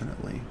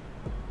 unfortunately.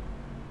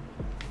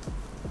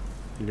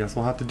 I guess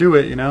we'll have to do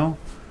it, you know?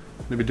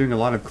 They'll be doing a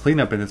lot of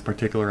cleanup in this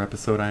particular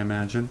episode, I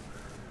imagine.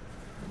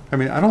 I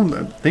mean, I don't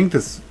think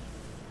this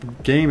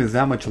game is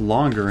that much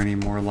longer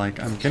anymore.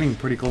 Like, I'm getting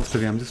pretty close to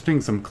the... I'm just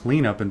doing some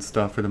cleanup and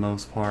stuff for the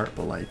most part,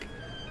 but like...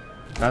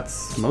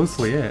 That's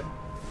mostly it.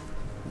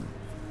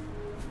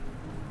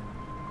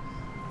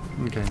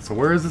 Okay, so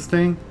where is this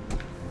thing?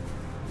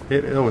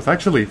 Oh, it's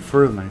actually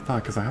further than I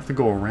thought, because I have to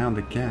go around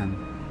again.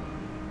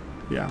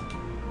 Yeah.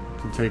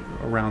 To take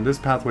around this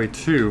pathway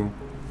too.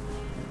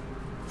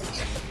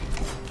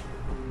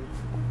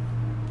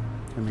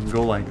 And then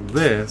go like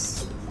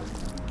this.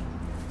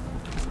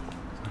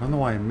 I don't know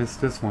why I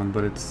missed this one,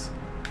 but it's...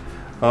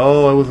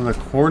 Oh, it was in the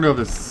corner of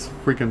this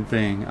freaking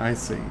thing. I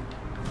see.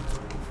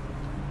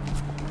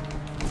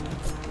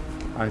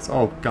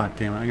 Oh, god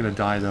damn it. I'm gonna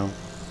die, though.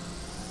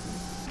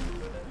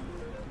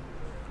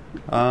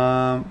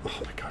 Oh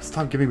my god,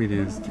 stop giving me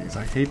these.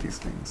 I hate these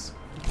things.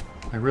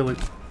 I really...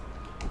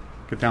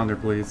 Get down there,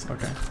 please.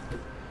 Okay.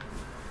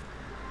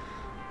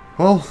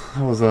 Well,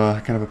 that was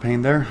kind of a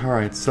pain there.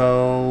 Alright,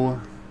 so...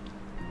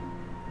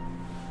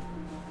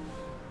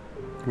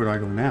 Where do I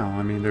go now?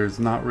 I mean, there's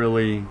not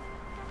really...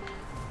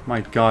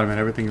 My god, man,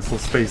 everything is so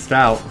spaced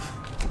out.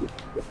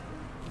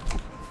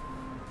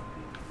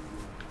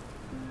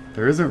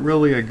 There isn't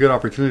really a good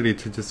opportunity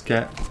to just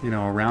get, you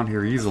know, around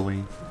here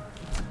easily.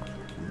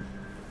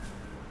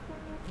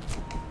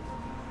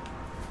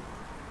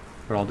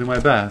 But I'll do my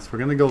best. We're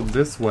gonna go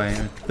this way.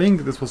 I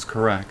think this was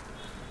correct.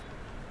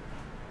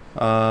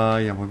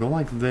 Yeah, we'll go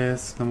like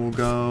this, then we'll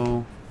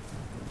go...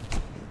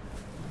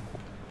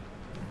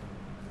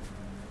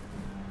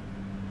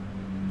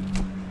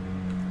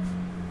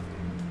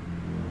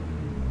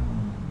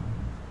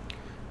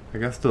 I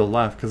guess to the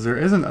left, because there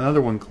isn't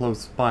another one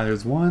close by.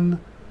 There's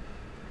one...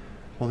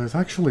 Well, there's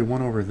actually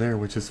one over there,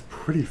 which is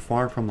pretty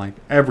far from, like,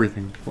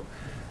 everything.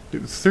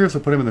 Dude, seriously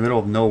put him in the middle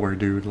of nowhere,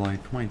 dude.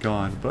 Like, my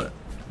god, but...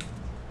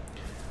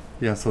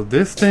 Yeah, so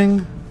this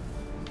thing...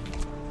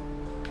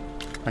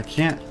 I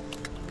can't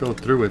go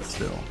through it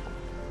still.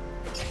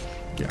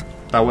 Yeah,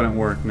 that wouldn't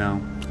work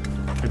now.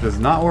 It does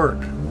not work.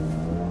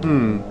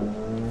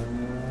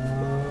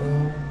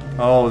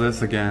 Oh,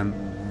 this again.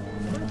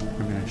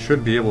 I mean, I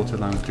should be able to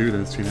now do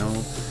this, you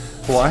know?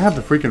 Well, I have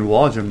the freaking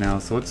wall gem now,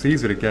 so it's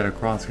easy to get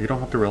across. You don't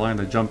have to rely on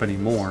the jump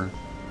anymore.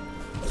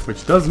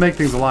 Which does make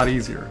things a lot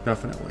easier,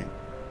 definitely.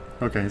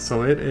 Okay,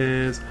 so it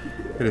is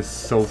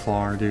so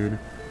far, dude.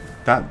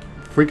 That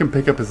freaking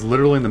pickup is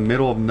literally in the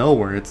middle of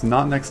nowhere. It's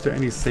not next to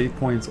any save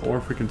points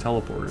or freaking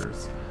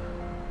teleporters.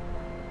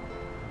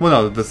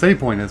 Well, no, the save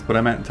point is, but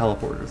I meant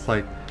teleporters.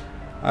 Like,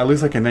 at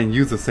least I can then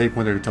use the save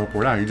point there to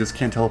teleport out. You just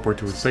can't teleport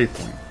to a save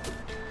point.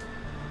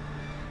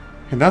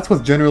 And that's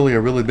what's generally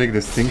a really big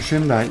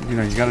distinction that, you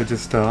know, you gotta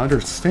just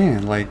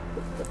understand. Like,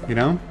 you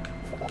know,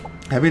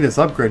 having this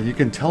upgrade, you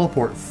can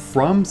teleport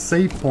from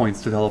save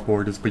points to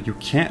teleporters, but you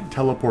can't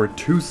teleport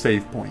to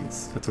save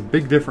points. That's a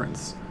big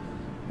difference.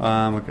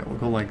 Okay, we'll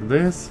go like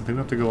this. I think we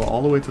have to go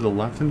all the way to the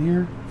left in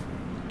here.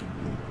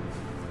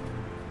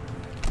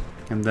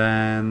 And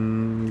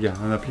then, yeah,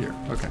 and up here.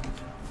 Okay.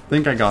 I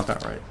think I got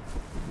that right.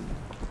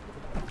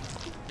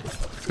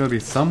 It's gonna be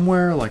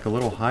somewhere, like a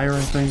little higher,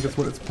 I think, is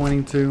what it's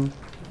pointing to.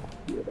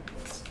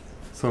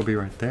 So it'll be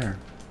right there.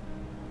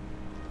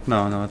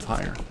 No, no, it's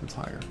higher. It's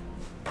higher.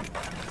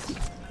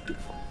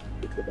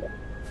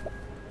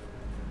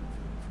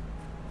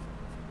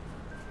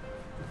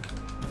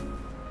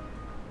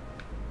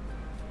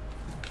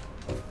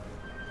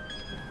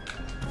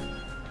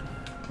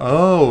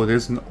 Oh,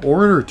 there's an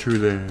order to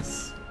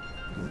this.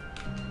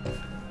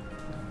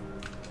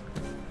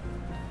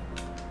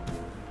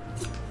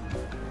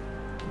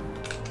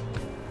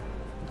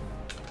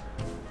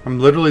 I'm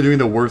literally doing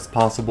the worst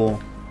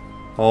possible.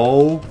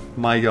 Oh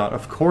my god.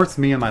 Of course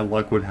me and my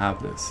luck would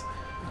have this.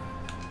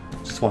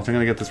 Just watch, I'm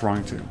gonna get this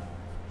wrong too.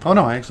 Oh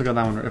no, I actually got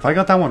that one right. If I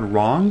got that one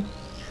wrong,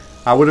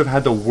 I would have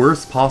had the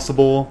worst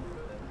possible,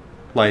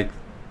 like,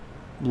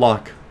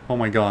 luck. Oh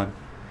my god.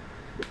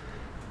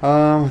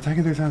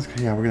 Attacking 3 times.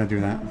 Yeah, we're gonna do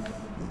that.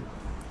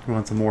 We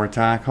want some more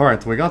attack.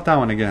 Alright, so we got that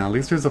one again. At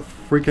least there's a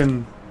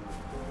freaking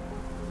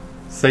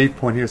save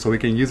point here so we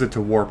can use it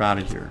to warp out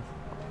of here.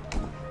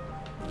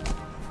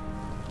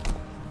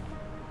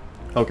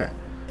 Okay.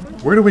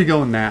 Where do we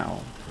go now?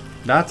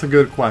 That's a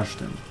good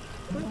question.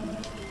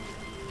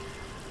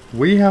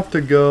 We have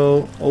to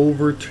go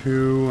over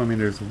to... I mean,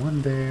 there's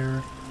one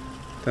there.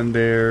 Then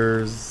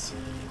there's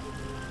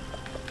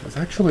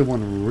actually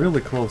one really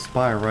close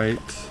by right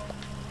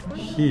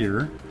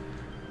here.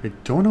 I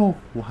don't know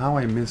how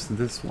I missed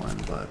this one,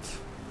 but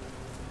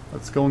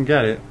let's go and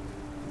get it.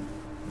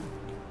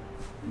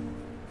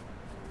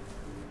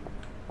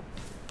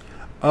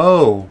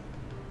 Oh,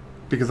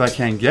 because I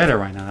can't get it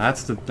right now.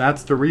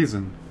 That's the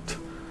reason.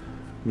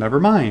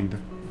 Never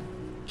mind.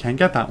 Can't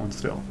get that one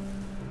still.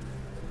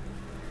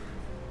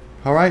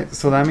 Alright,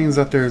 so that means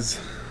that there's...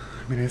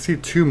 I mean, I see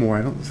two more.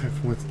 I don't...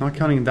 If not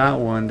counting that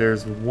one,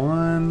 there's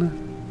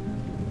one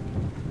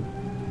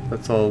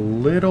that's a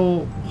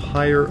little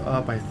higher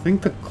up. I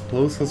think the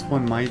closest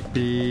one might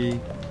be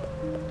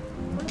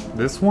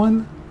this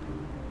one?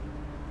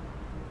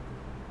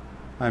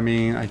 I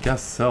mean, I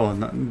guess so.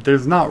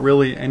 There's not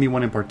really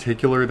anyone in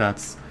particular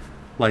that's,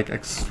 like,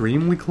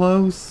 extremely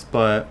close,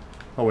 but...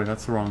 Oh wait,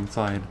 that's the wrong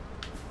side.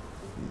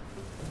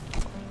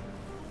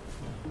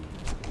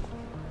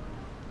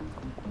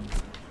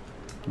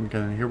 Okay,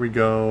 then here we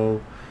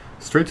go.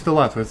 Straight to the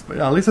left.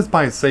 At least it's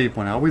by a save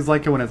point. I always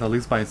like it when it's at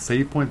least by a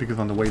save point because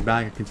on the way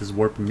back I can just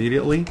warp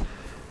immediately.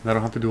 And I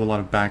don't have to do a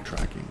lot of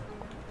backtracking.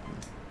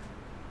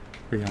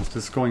 But yeah, it's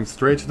just going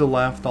straight to the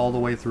left all the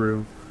way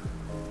through.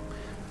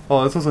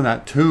 Oh, this was in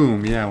that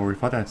tomb, yeah, where we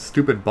fought that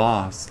stupid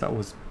boss that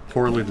was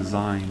poorly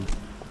designed.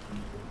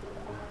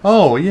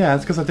 Oh, yeah,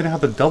 it's because I didn't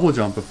have the double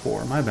jump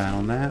before. My bad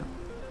on that.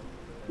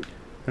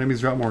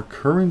 Enemies drop more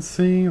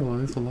currency. Well,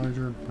 it's a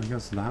larger... I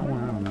guess that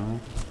one? I don't know.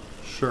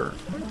 Sure.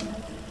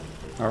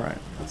 Alright,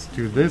 let's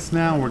do this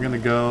now. We're gonna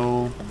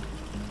go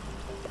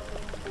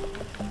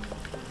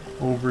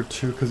over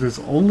to... Because there's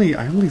only...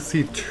 I only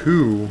see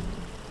two.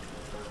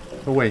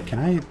 Oh, wait, can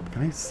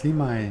I see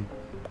my...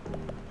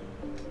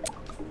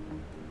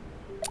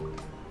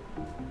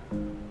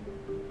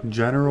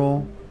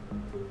 General...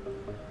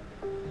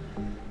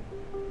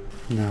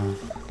 No,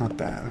 not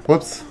that.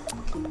 Whoops.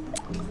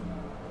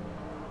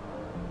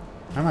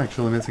 I'm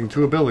actually missing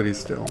two abilities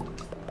still.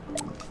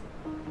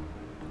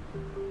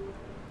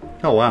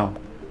 Oh, wow.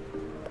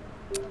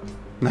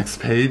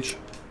 Next page.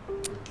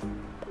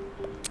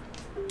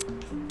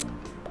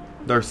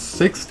 There's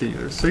 60.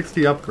 There's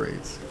 60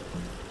 upgrades.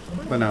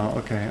 But no,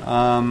 okay.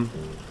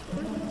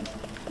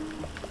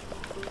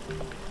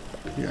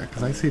 Yeah,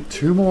 because I see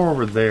two more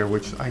over there,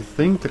 which I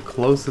think the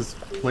closest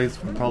place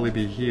would probably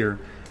be here.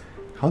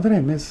 How did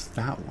I miss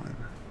that one?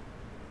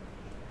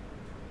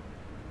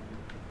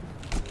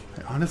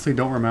 I honestly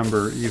don't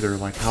remember either,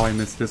 like how I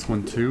missed this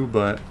one too,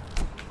 but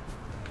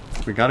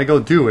we gotta go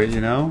do it,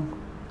 you know?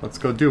 Let's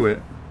go do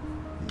it.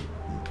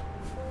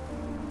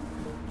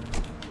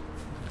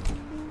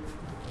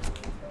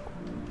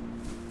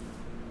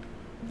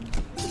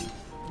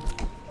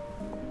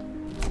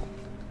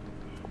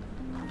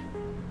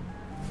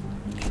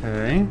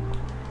 Okay.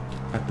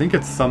 I think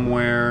it's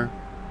somewhere...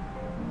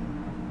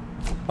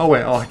 Oh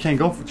wait, oh I can't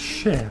go for...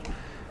 Shit.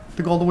 I have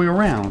to go all the way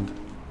around.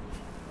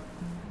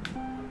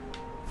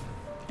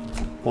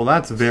 Well,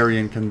 that's very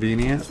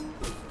inconvenient.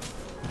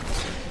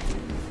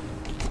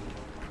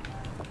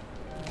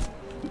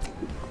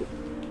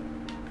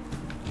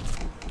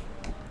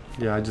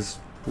 Yeah, I just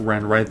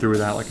ran right through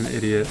that like an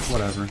idiot.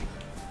 Whatever.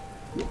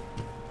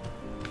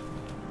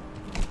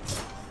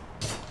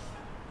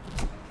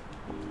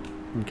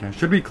 Okay,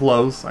 should be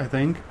close, I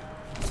think.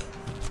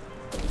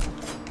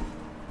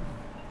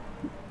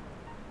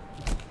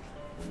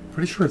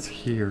 Pretty sure it's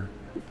here.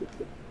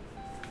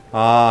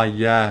 Ah,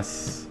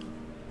 yes.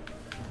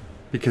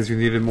 Because you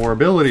needed more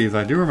abilities.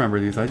 I do remember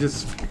these. I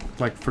just,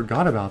 like,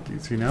 forgot about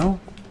these, you know?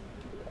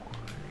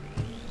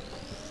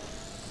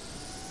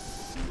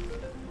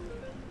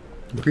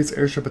 Increase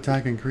airship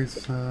attack,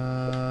 increase...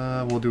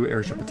 we'll do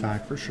airship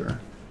attack for sure.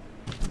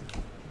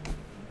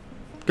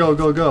 Go,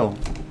 go, go!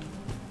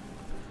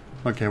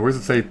 Okay, where's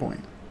the save point?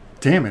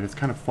 Damn it, it's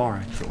kind of far,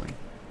 actually.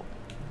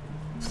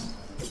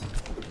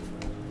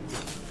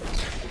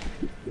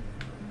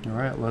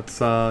 Alright, let's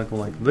go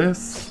like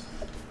this.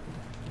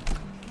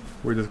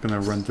 We're just gonna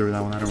run through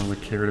that one. I don't really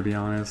care, to be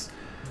honest.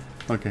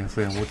 Okay,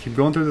 so yeah, we'll keep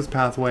going through this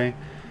pathway.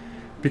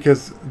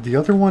 Because the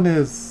other one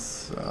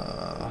is...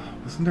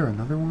 wasn't there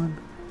another one?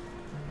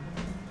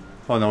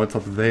 Oh no, it's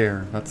up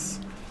there. That's...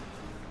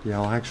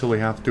 Yeah, I'll actually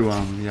have to,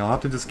 yeah, I'll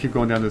have to just keep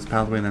going down this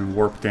pathway and then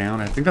warp down.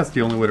 I think that's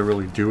the only way to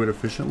really do it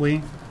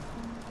efficiently.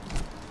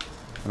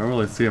 I don't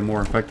really see a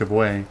more effective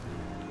way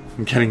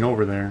in getting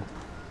over there.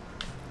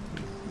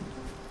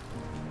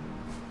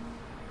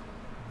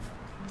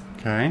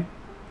 Okay.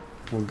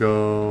 We'll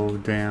go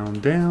down,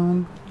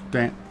 down,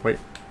 down, wait,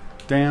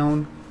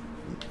 down.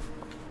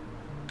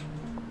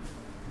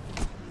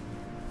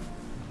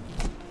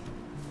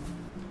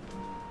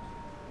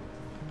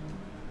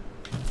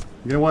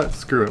 You know what?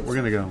 Screw it. We're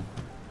gonna go.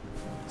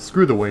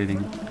 Screw the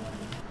waiting.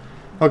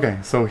 Okay,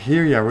 so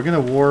here, yeah, we're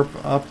gonna warp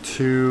up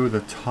to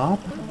the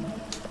top.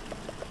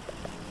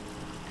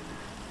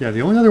 Yeah,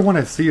 the only other one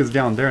I see is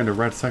down there in the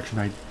red section.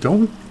 I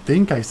don't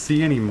think I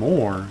see any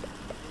more.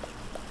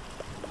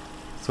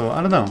 So,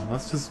 I don't know.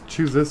 Let's just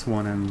choose this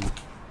one and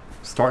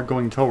start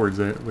going towards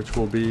it, which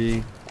will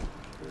be...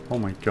 Oh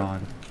my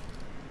god.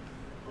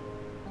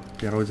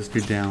 Yeah, it'll just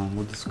be down.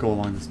 We'll just go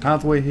along this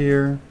pathway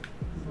here.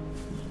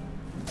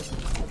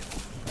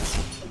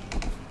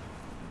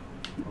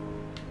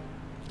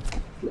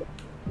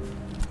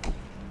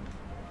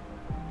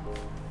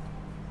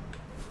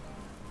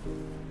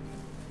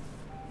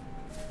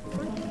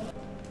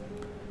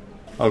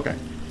 Okay.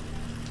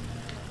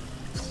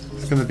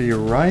 It's gonna be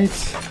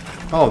right...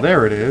 Oh,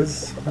 there it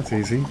is. That's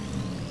easy.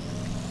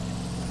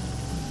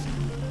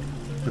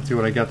 Let's see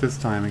what I got this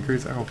time.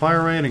 Increase arrow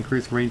fire rate,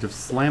 increase range of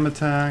slam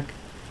attack.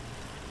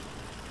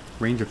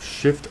 Range of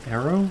shift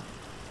arrow?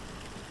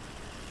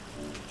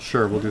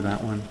 Sure, we'll do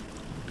that one.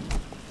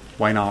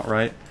 Why not,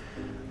 right?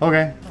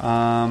 Okay,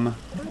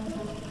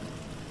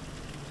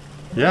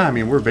 yeah, I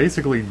mean, we're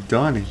basically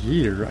done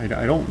here.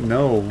 I don't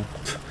know...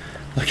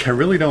 Like, I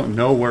really don't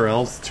know where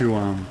else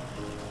to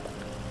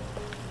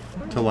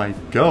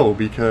like, go,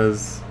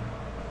 because...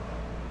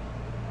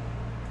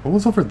 What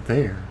was over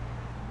there?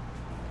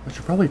 I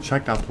should probably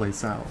check that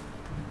place out.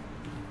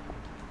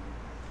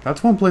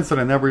 That's one place that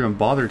I never even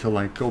bothered to,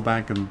 like, go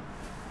back and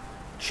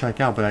check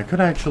out, but that could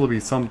actually be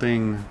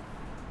something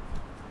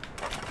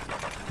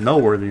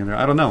noteworthy in there.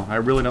 I don't know. I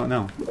really don't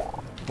know.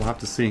 We'll have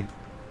to see.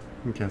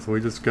 Okay, so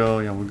we just go,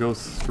 yeah, we'll go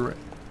straight.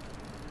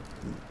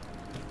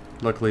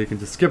 Luckily, you can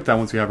just skip that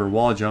once you have your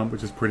wall jump,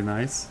 which is pretty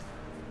nice.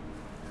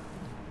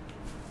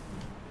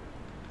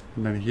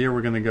 And then here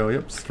we're going to go,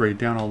 yep, straight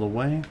down all the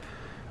way.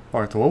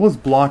 Alright, so what was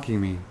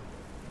blocking me?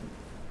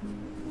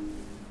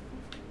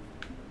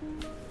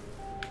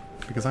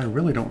 Because I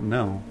really don't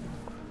know.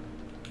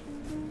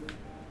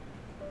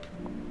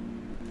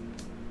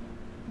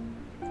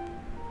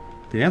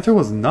 The answer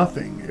was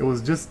nothing. It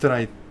was just that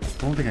I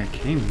don't think I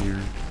came here.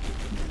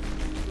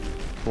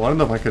 Well, I don't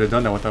know if I could have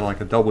done that without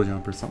like a double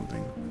jump or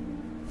something.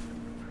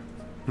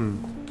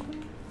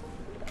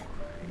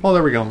 Oh,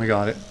 there we go. I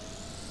got it.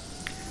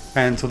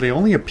 And so they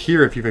only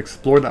appear if you've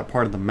explored that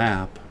part of the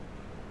map.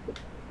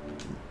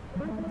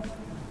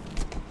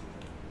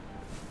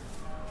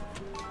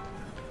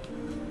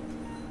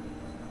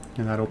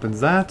 And that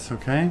opens that,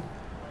 okay.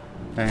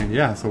 And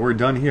yeah, so we're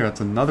done here.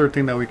 That's another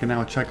thing that we can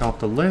now check off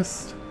the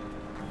list.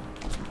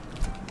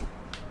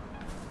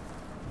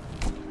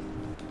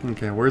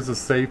 Okay, where's the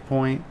save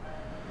point?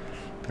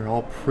 They're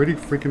all pretty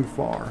freaking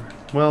far.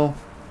 Well...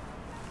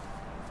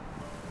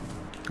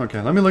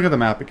 Okay, let me look at the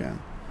map again.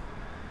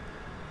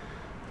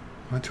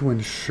 I want to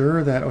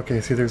ensure that...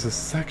 Okay, see, there's a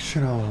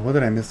section... Oh, what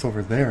did I miss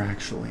over there,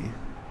 actually?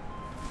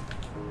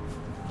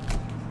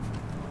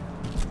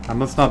 I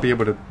must not be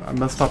able to... I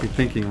must not be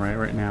thinking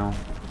right now.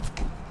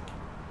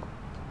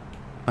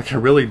 Like, I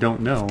really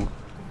don't know.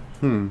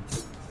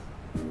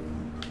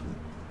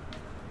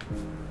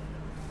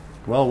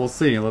 Well, we'll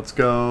see. Let's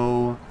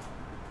go...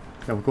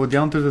 Yeah, we'll go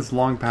down through this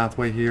long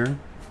pathway here.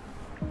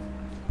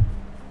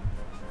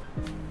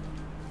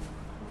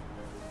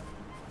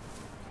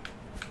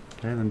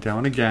 Okay, then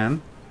down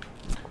again.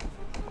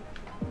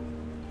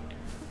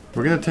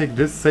 We're gonna take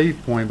this save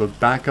point, but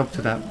back up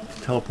to that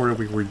teleporter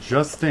we were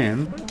just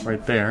in,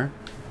 right there.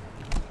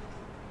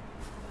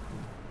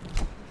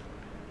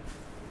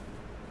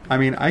 I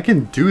mean, I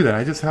can do that,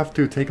 I just have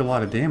to take a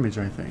lot of damage,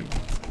 I think.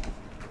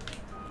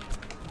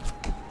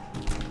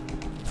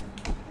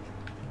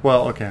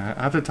 Well, okay,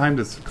 I have to time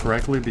this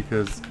correctly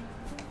because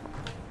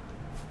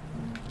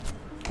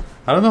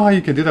I don't know how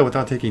you can do that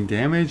without taking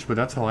damage, but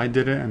that's how I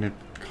did it and it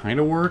kind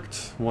of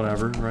worked.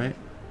 Whatever, right?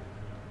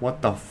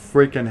 What the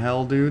freaking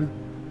hell, dude?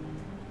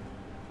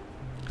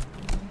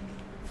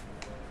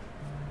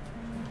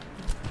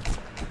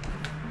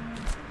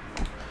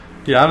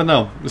 Yeah, I don't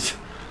know.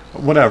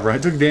 Whatever, I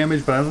took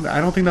damage, but I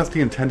don't think that's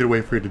the intended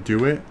way for you to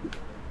do it.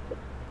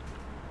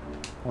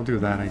 I'll do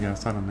that, I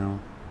guess. I don't know.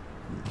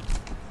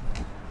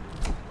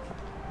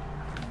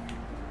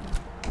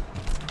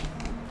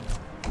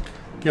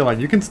 Yeah, like,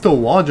 you can still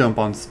wall jump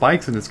on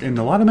spikes in this. In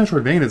a lot of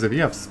Metroidvanias, if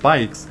you have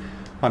spikes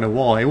on a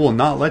wall, it will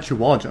not let you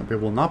wall jump. It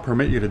will not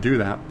permit you to do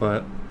that,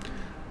 but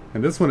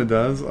in this one it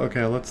does.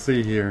 Okay, let's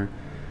see here.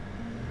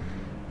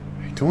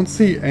 I don't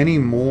see any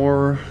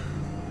more.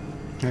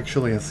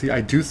 Actually,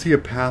 I do see a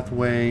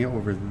pathway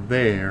over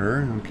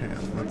there. Okay,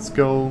 let's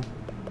go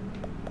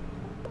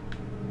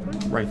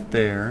right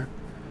there.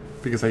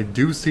 Because I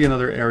do see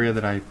another area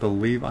that I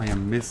believe I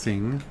am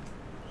missing.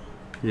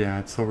 Yeah,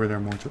 it's over there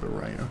more to the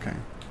right. Okay.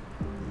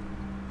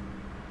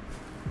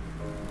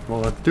 Well,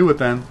 let's do it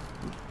then.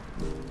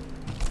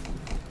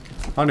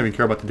 I don't even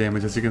care about the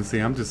damage, as you can see.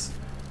 I'm just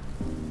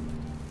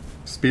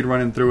speed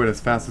running through it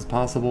as fast as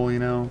possible, you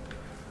know?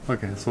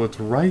 Okay, so it's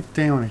right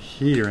down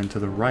here and to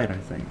the right, I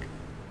think.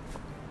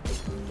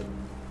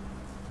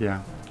 Yeah.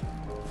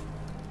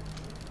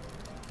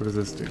 What does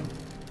this do?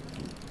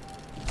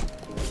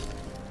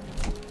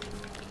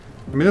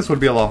 I mean, this would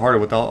be a lot harder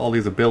with all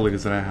these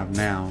abilities that I have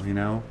now, you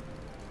know?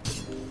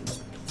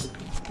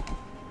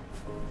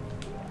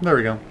 There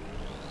we go.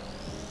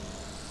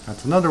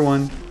 That's another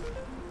one.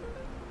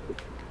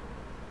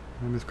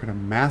 And just create a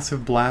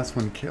massive blast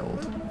when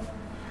killed.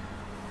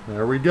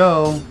 There we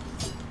go.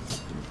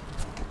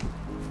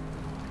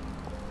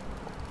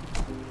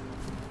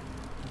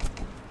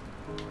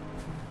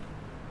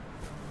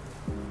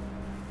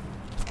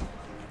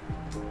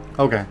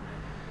 Okay.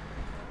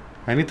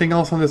 Anything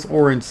else on this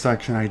orange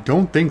section? I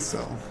don't think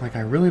so. Like,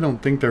 I really don't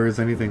think there is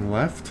anything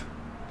left.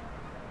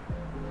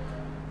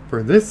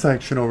 For this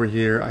section over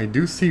here, I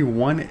do see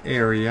one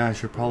area. I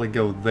should probably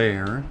go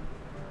there.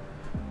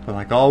 But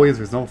like always,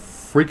 there's no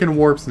freaking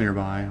warps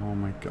nearby. Oh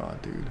my god,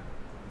 dude.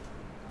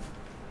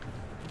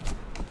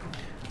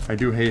 I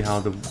do hate how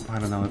I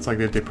don't know, it's like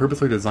they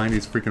purposely designed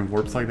these freaking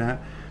warps like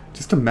that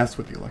just to mess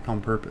with you, like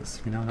on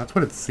purpose, you know? That's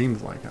what it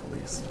seems like, at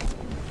least.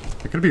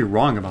 I could be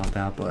wrong about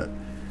that, but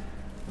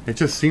it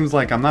just seems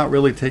like I'm not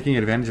really taking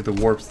advantage of the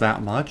warps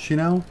that much, you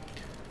know?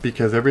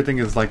 Because everything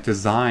is like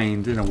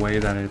designed in a way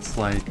that it's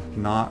like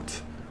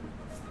not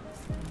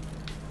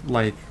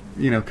like,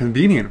 you know,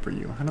 convenient for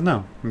you. I don't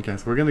know. Okay,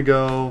 so we're gonna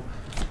go,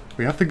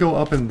 we have to go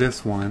up in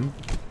this one.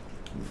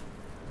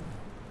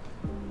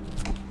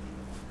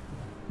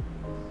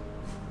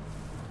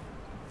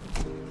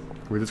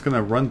 We're just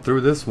gonna run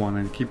through this one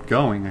and keep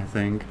going, I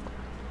think.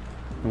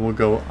 And we'll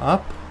go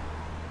up.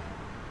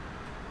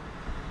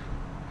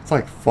 It's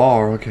like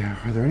far. Okay,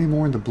 are there any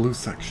more in the blue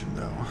section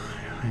though?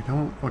 I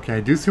don't. Okay, I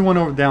do see one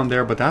over down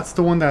there, but that's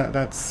the one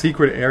that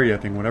secret area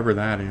thing, whatever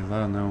that is. I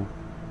don't know.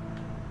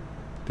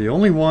 The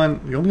only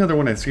other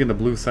one I see in the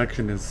blue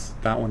section is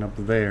that one up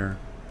there.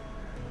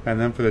 And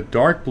then for the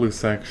dark blue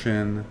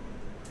section,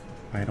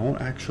 I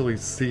don't actually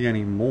see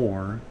any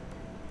more,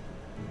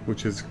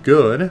 which is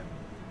good.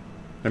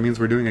 That means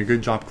we're doing a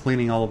good job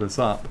cleaning all of this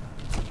up.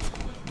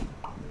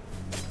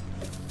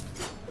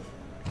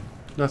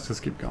 Let's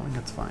just keep going.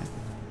 It's fine.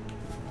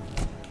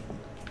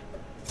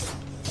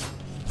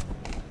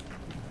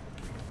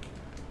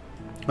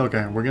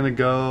 Okay, we're gonna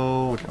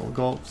go. Okay, we'll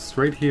go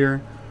straight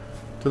here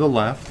to the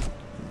left.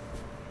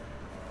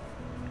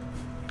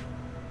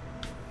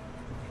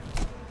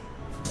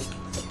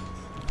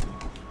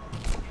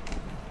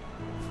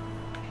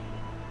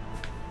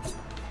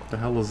 What the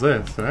hell is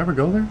this? Did I ever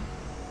go there?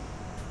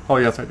 Oh,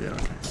 yes, I did.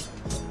 Okay.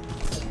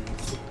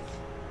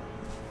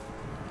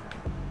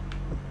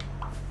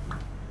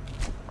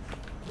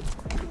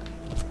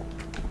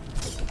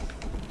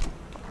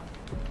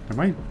 Am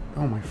I?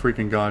 Oh my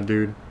freaking god,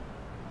 dude.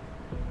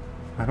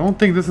 I don't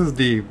think this is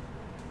the...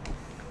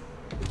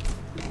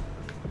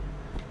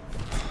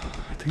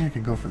 I think I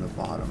can go for the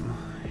bottom.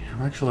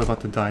 I'm actually about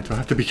to die, so I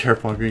have to be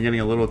careful. I'm getting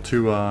a little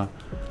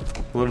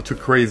too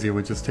crazy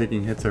with just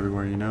taking hits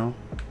everywhere, you know?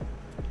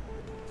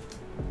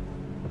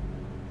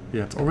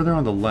 Yeah, it's over there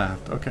on the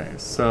left. Okay,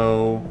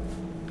 so...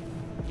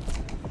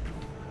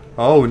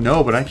 Oh,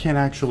 no, but I can't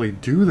actually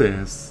do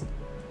this.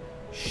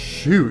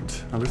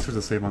 Shoot. At least there's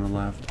a save on the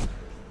left.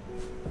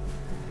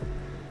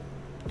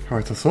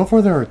 Alright, so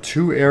far there are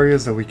two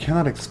areas that we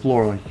cannot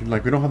explore.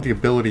 Like, we don't have the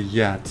ability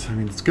yet. I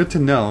mean, it's good to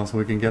know, so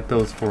we can get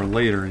those for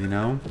later, you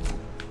know?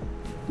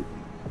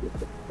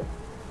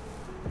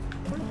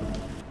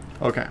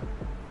 Okay.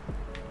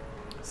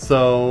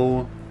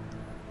 So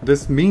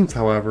this means,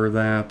 however,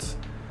 that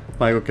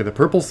like, okay, the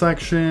purple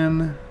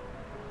section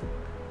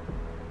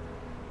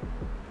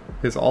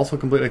is also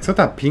complete, except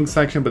that pink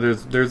section, but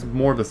there's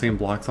more of the same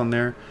blocks on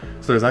there.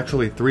 So there's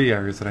actually 3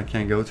 areas that I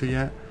can't go to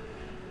yet.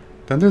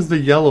 Then there's the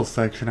yellow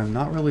section. I'm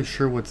not really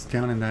sure what's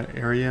down in that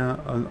area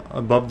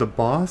above the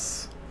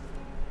boss.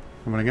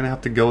 I'm gonna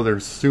have to go there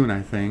soon,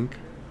 I think.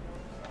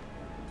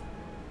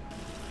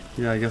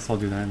 Yeah, I guess I'll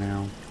do that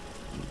now.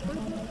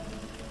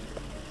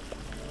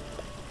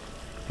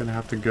 Gonna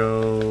have to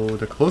go...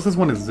 The closest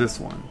one is this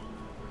one.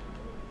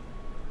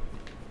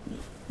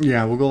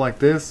 Yeah, we'll go like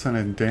this and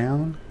then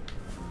down.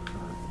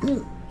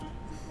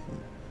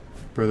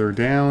 Further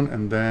down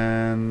and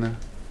then...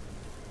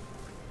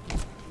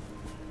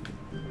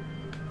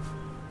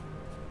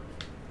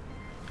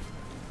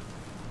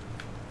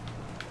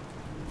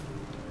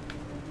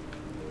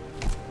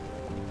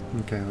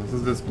 Okay, this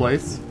is this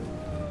place.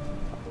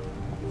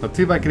 Let's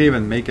see if I can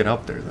even make it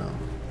up there, though.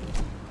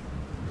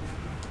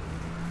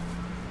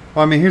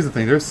 Well, I mean, here's the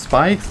thing. There's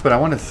spikes, but I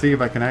want to see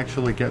if I can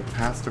actually get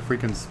past the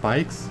freaking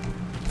spikes.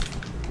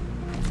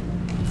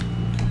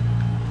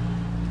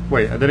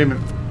 Wait, I didn't even...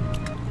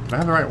 Did I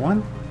have the right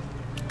one?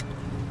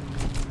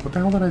 What the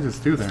hell did I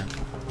just do there?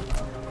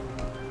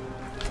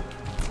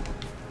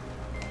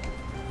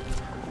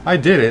 I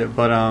did it,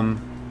 but,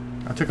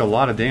 I took a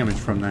lot of damage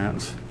from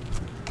that.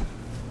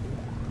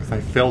 I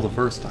failed the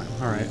first time.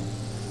 Alright.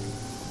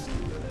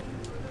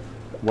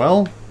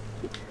 Well,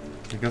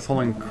 I guess I'll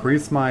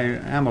increase my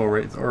ammo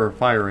rate, or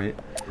fire rate.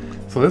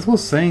 So this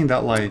was saying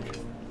that, like...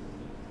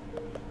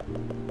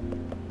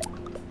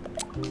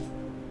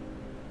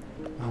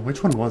 Oh,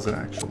 which one was it,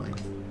 actually?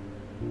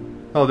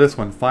 Oh, this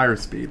one, fire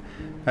speed.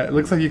 It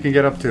looks like you can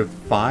get up to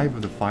 5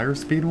 of the fire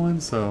speed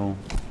ones, so...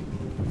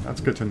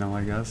 That's good to know,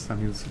 I guess. That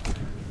means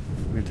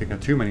I'm going to take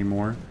out too many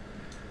more.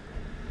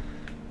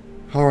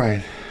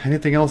 Alright,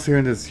 anything else here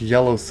in this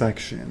yellow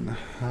section?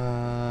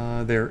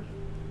 There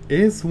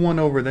is one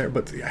over there,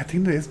 but I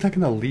think that it's not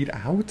going to lead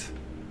out?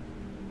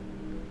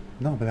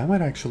 No, but that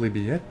might actually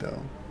be it,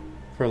 though.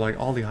 For, like,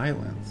 all the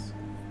islands.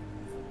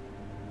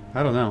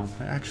 I don't know.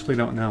 I actually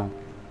don't know.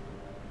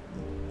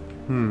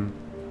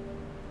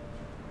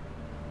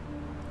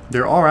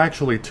 There are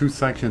actually 2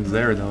 sections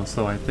there, though,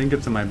 so I think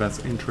it's in my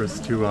best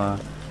interest to,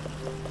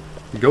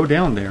 go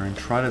down there and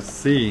try to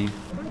see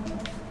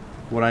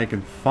what I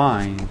can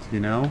find, you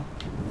know?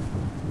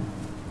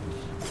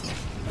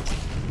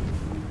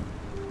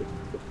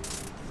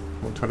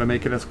 We'll try to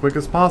make it as quick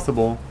as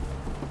possible.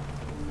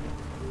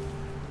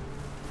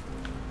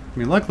 I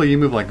mean, luckily you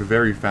move like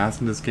very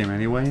fast in this game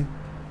anyway.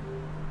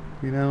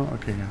 You know?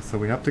 Okay, yeah, so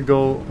we have to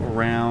go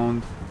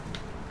around.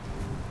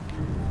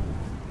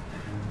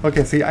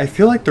 Okay, see, I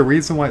feel like the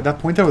reason why, that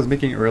point I was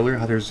making earlier,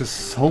 how there's just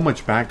so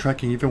much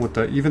backtracking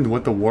even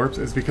with the warps,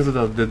 is because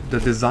of the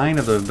design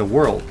of the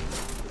world.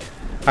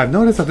 I've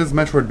noticed that this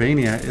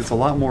Metroidvania is a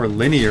lot more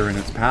linear in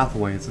its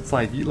pathways. It's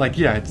like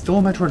yeah, it's still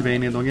a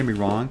Metroidvania, don't get me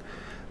wrong,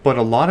 but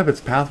a lot of its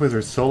pathways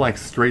are so like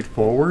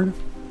straightforward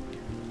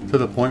to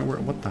the point where,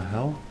 what the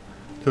hell?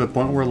 To the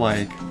point where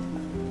like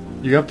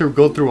you have to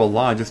go through a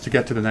lot just to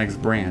get to the next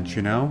branch,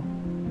 you know?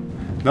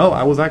 No,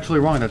 I was actually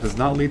wrong. That does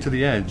not lead to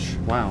the edge.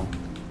 Wow.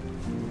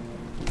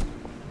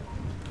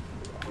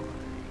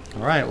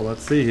 Alright, well,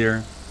 let's see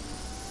here.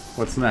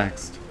 What's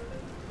next?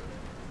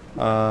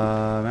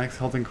 Max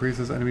health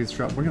increases, enemies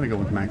drop. We're gonna go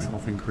with max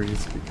health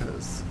increase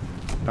because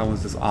that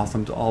one's just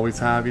awesome to always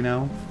have, you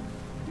know?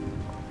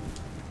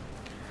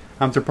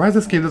 I'm surprised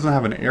this game doesn't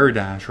have an air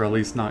dash, or at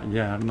least not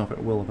yet. I don't know if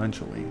it will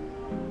eventually.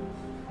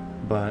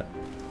 But,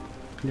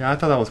 yeah, I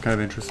thought that was kind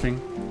of interesting.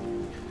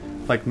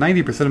 Like,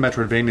 90% of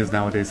Metroidvanias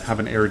nowadays have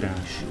an air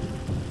dash.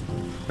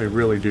 They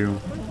really do.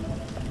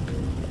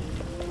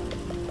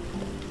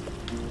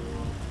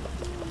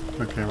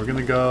 Okay, we're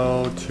gonna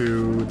go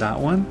to that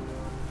one.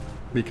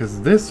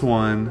 Because this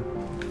one,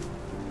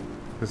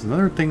 there's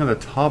another thing on the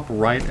top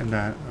right and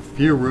that a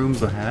few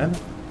rooms ahead.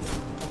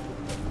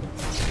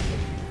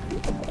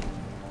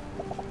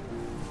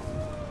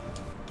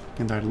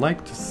 And I'd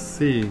like to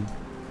see,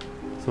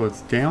 so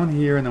it's down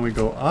here and then we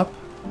go up.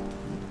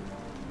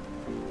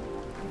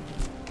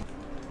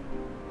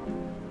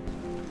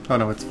 Oh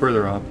no, it's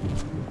further up.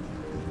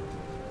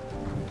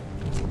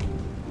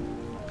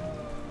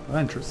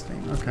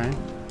 Interesting, okay.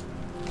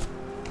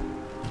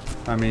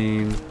 I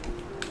mean...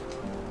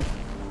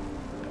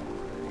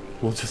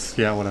 We'll just,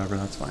 yeah, whatever,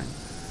 that's fine.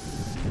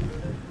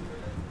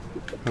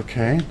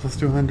 Okay, plus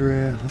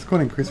 200. Let's go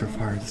ahead and increase our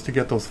fire just to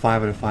get those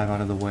 5 out of 5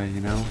 out of the way,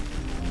 you know?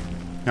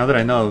 Now that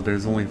I know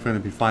there's only going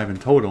to be 5 in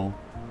total.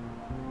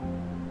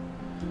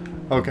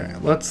 Okay,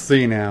 let's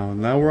see now.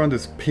 Now we're on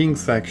this pink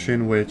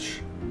section,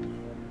 which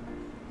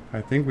I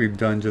think we've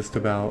done just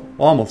about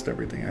almost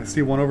everything. I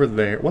see one over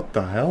there. What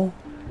the hell?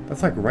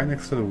 That's like right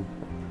next to the...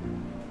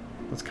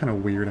 That's kind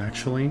of weird,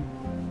 actually.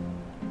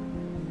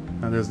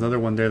 Now there's another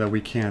one there that we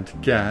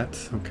can't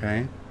get.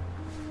 Okay.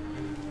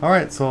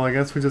 Alright, so I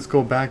guess we just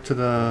go back to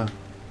the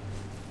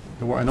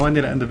I know I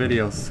need to end the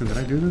video soon. Did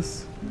I do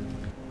this?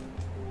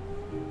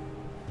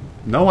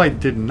 No, I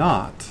did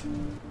not.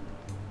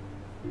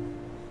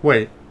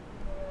 Wait.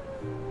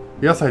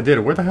 Yes, I did.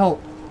 Where the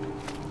hell?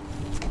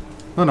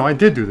 No, I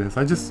did do this.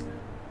 I just...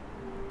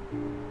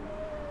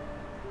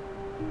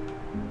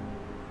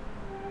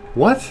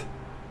 What?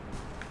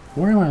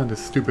 Where am I on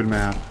this stupid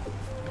map?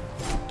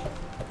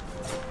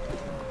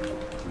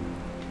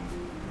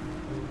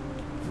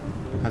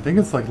 I think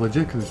it's like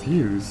legit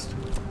confused.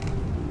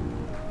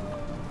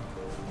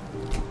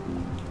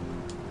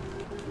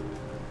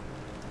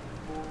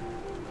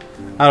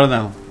 I don't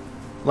know.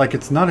 Like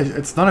it's not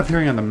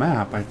appearing on the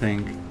map, I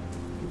think.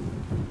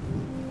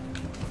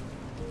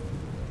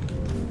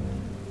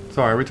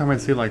 So every time I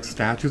see like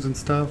statues and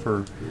stuff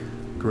or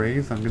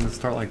graves, I'm gonna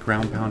start like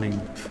ground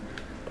pounding.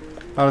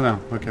 I don't know.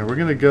 Okay, we're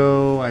gonna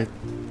go, I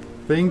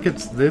think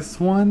it's this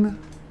one.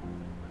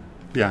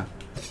 Yeah.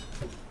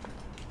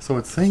 So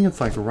it's saying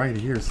it's like right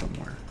here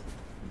somewhere.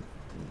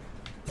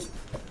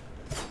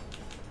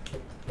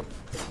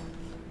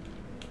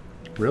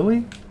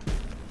 Really?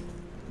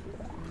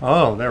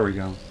 Oh, there we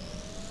go.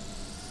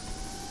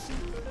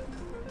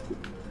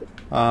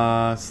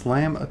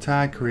 Slam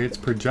attack creates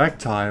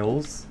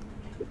projectiles.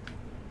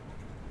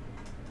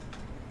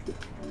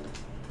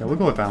 Yeah, we'll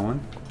go with that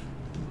one.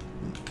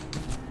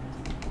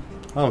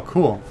 Oh,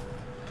 cool.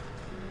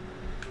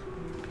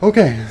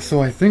 Okay,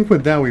 so I think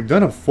with that we've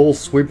done a full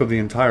sweep of the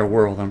entire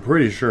world, I'm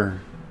pretty sure.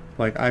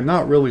 Like, I'm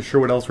not really sure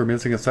what else we're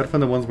missing, aside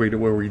from the ones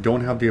where we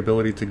don't have the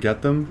ability to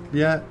get them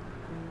yet.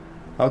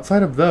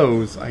 Outside of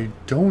those, I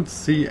don't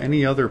see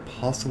any other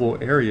possible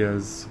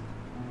areas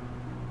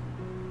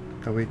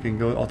that we can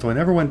go. Also, I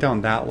never went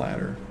down that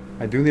ladder.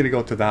 I do need to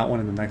go to that one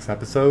in the next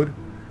episode,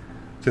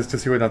 just to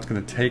see where that's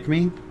going to take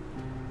me.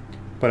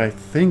 But I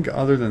think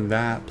other than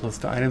that, plus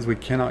the items we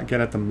cannot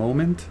get at the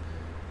moment,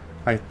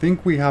 I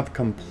think we have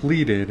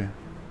completed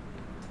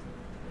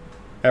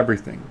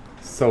everything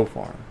so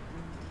far.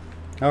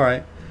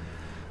 Alright.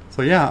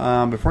 So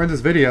yeah, before I end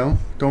this video,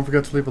 don't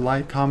forget to leave a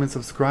like, comment,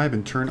 subscribe,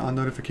 and turn on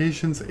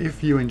notifications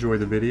if you enjoyed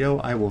the video.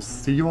 I will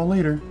see you all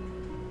later.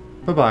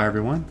 Bye-bye,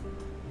 everyone.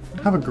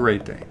 Have a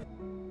great day.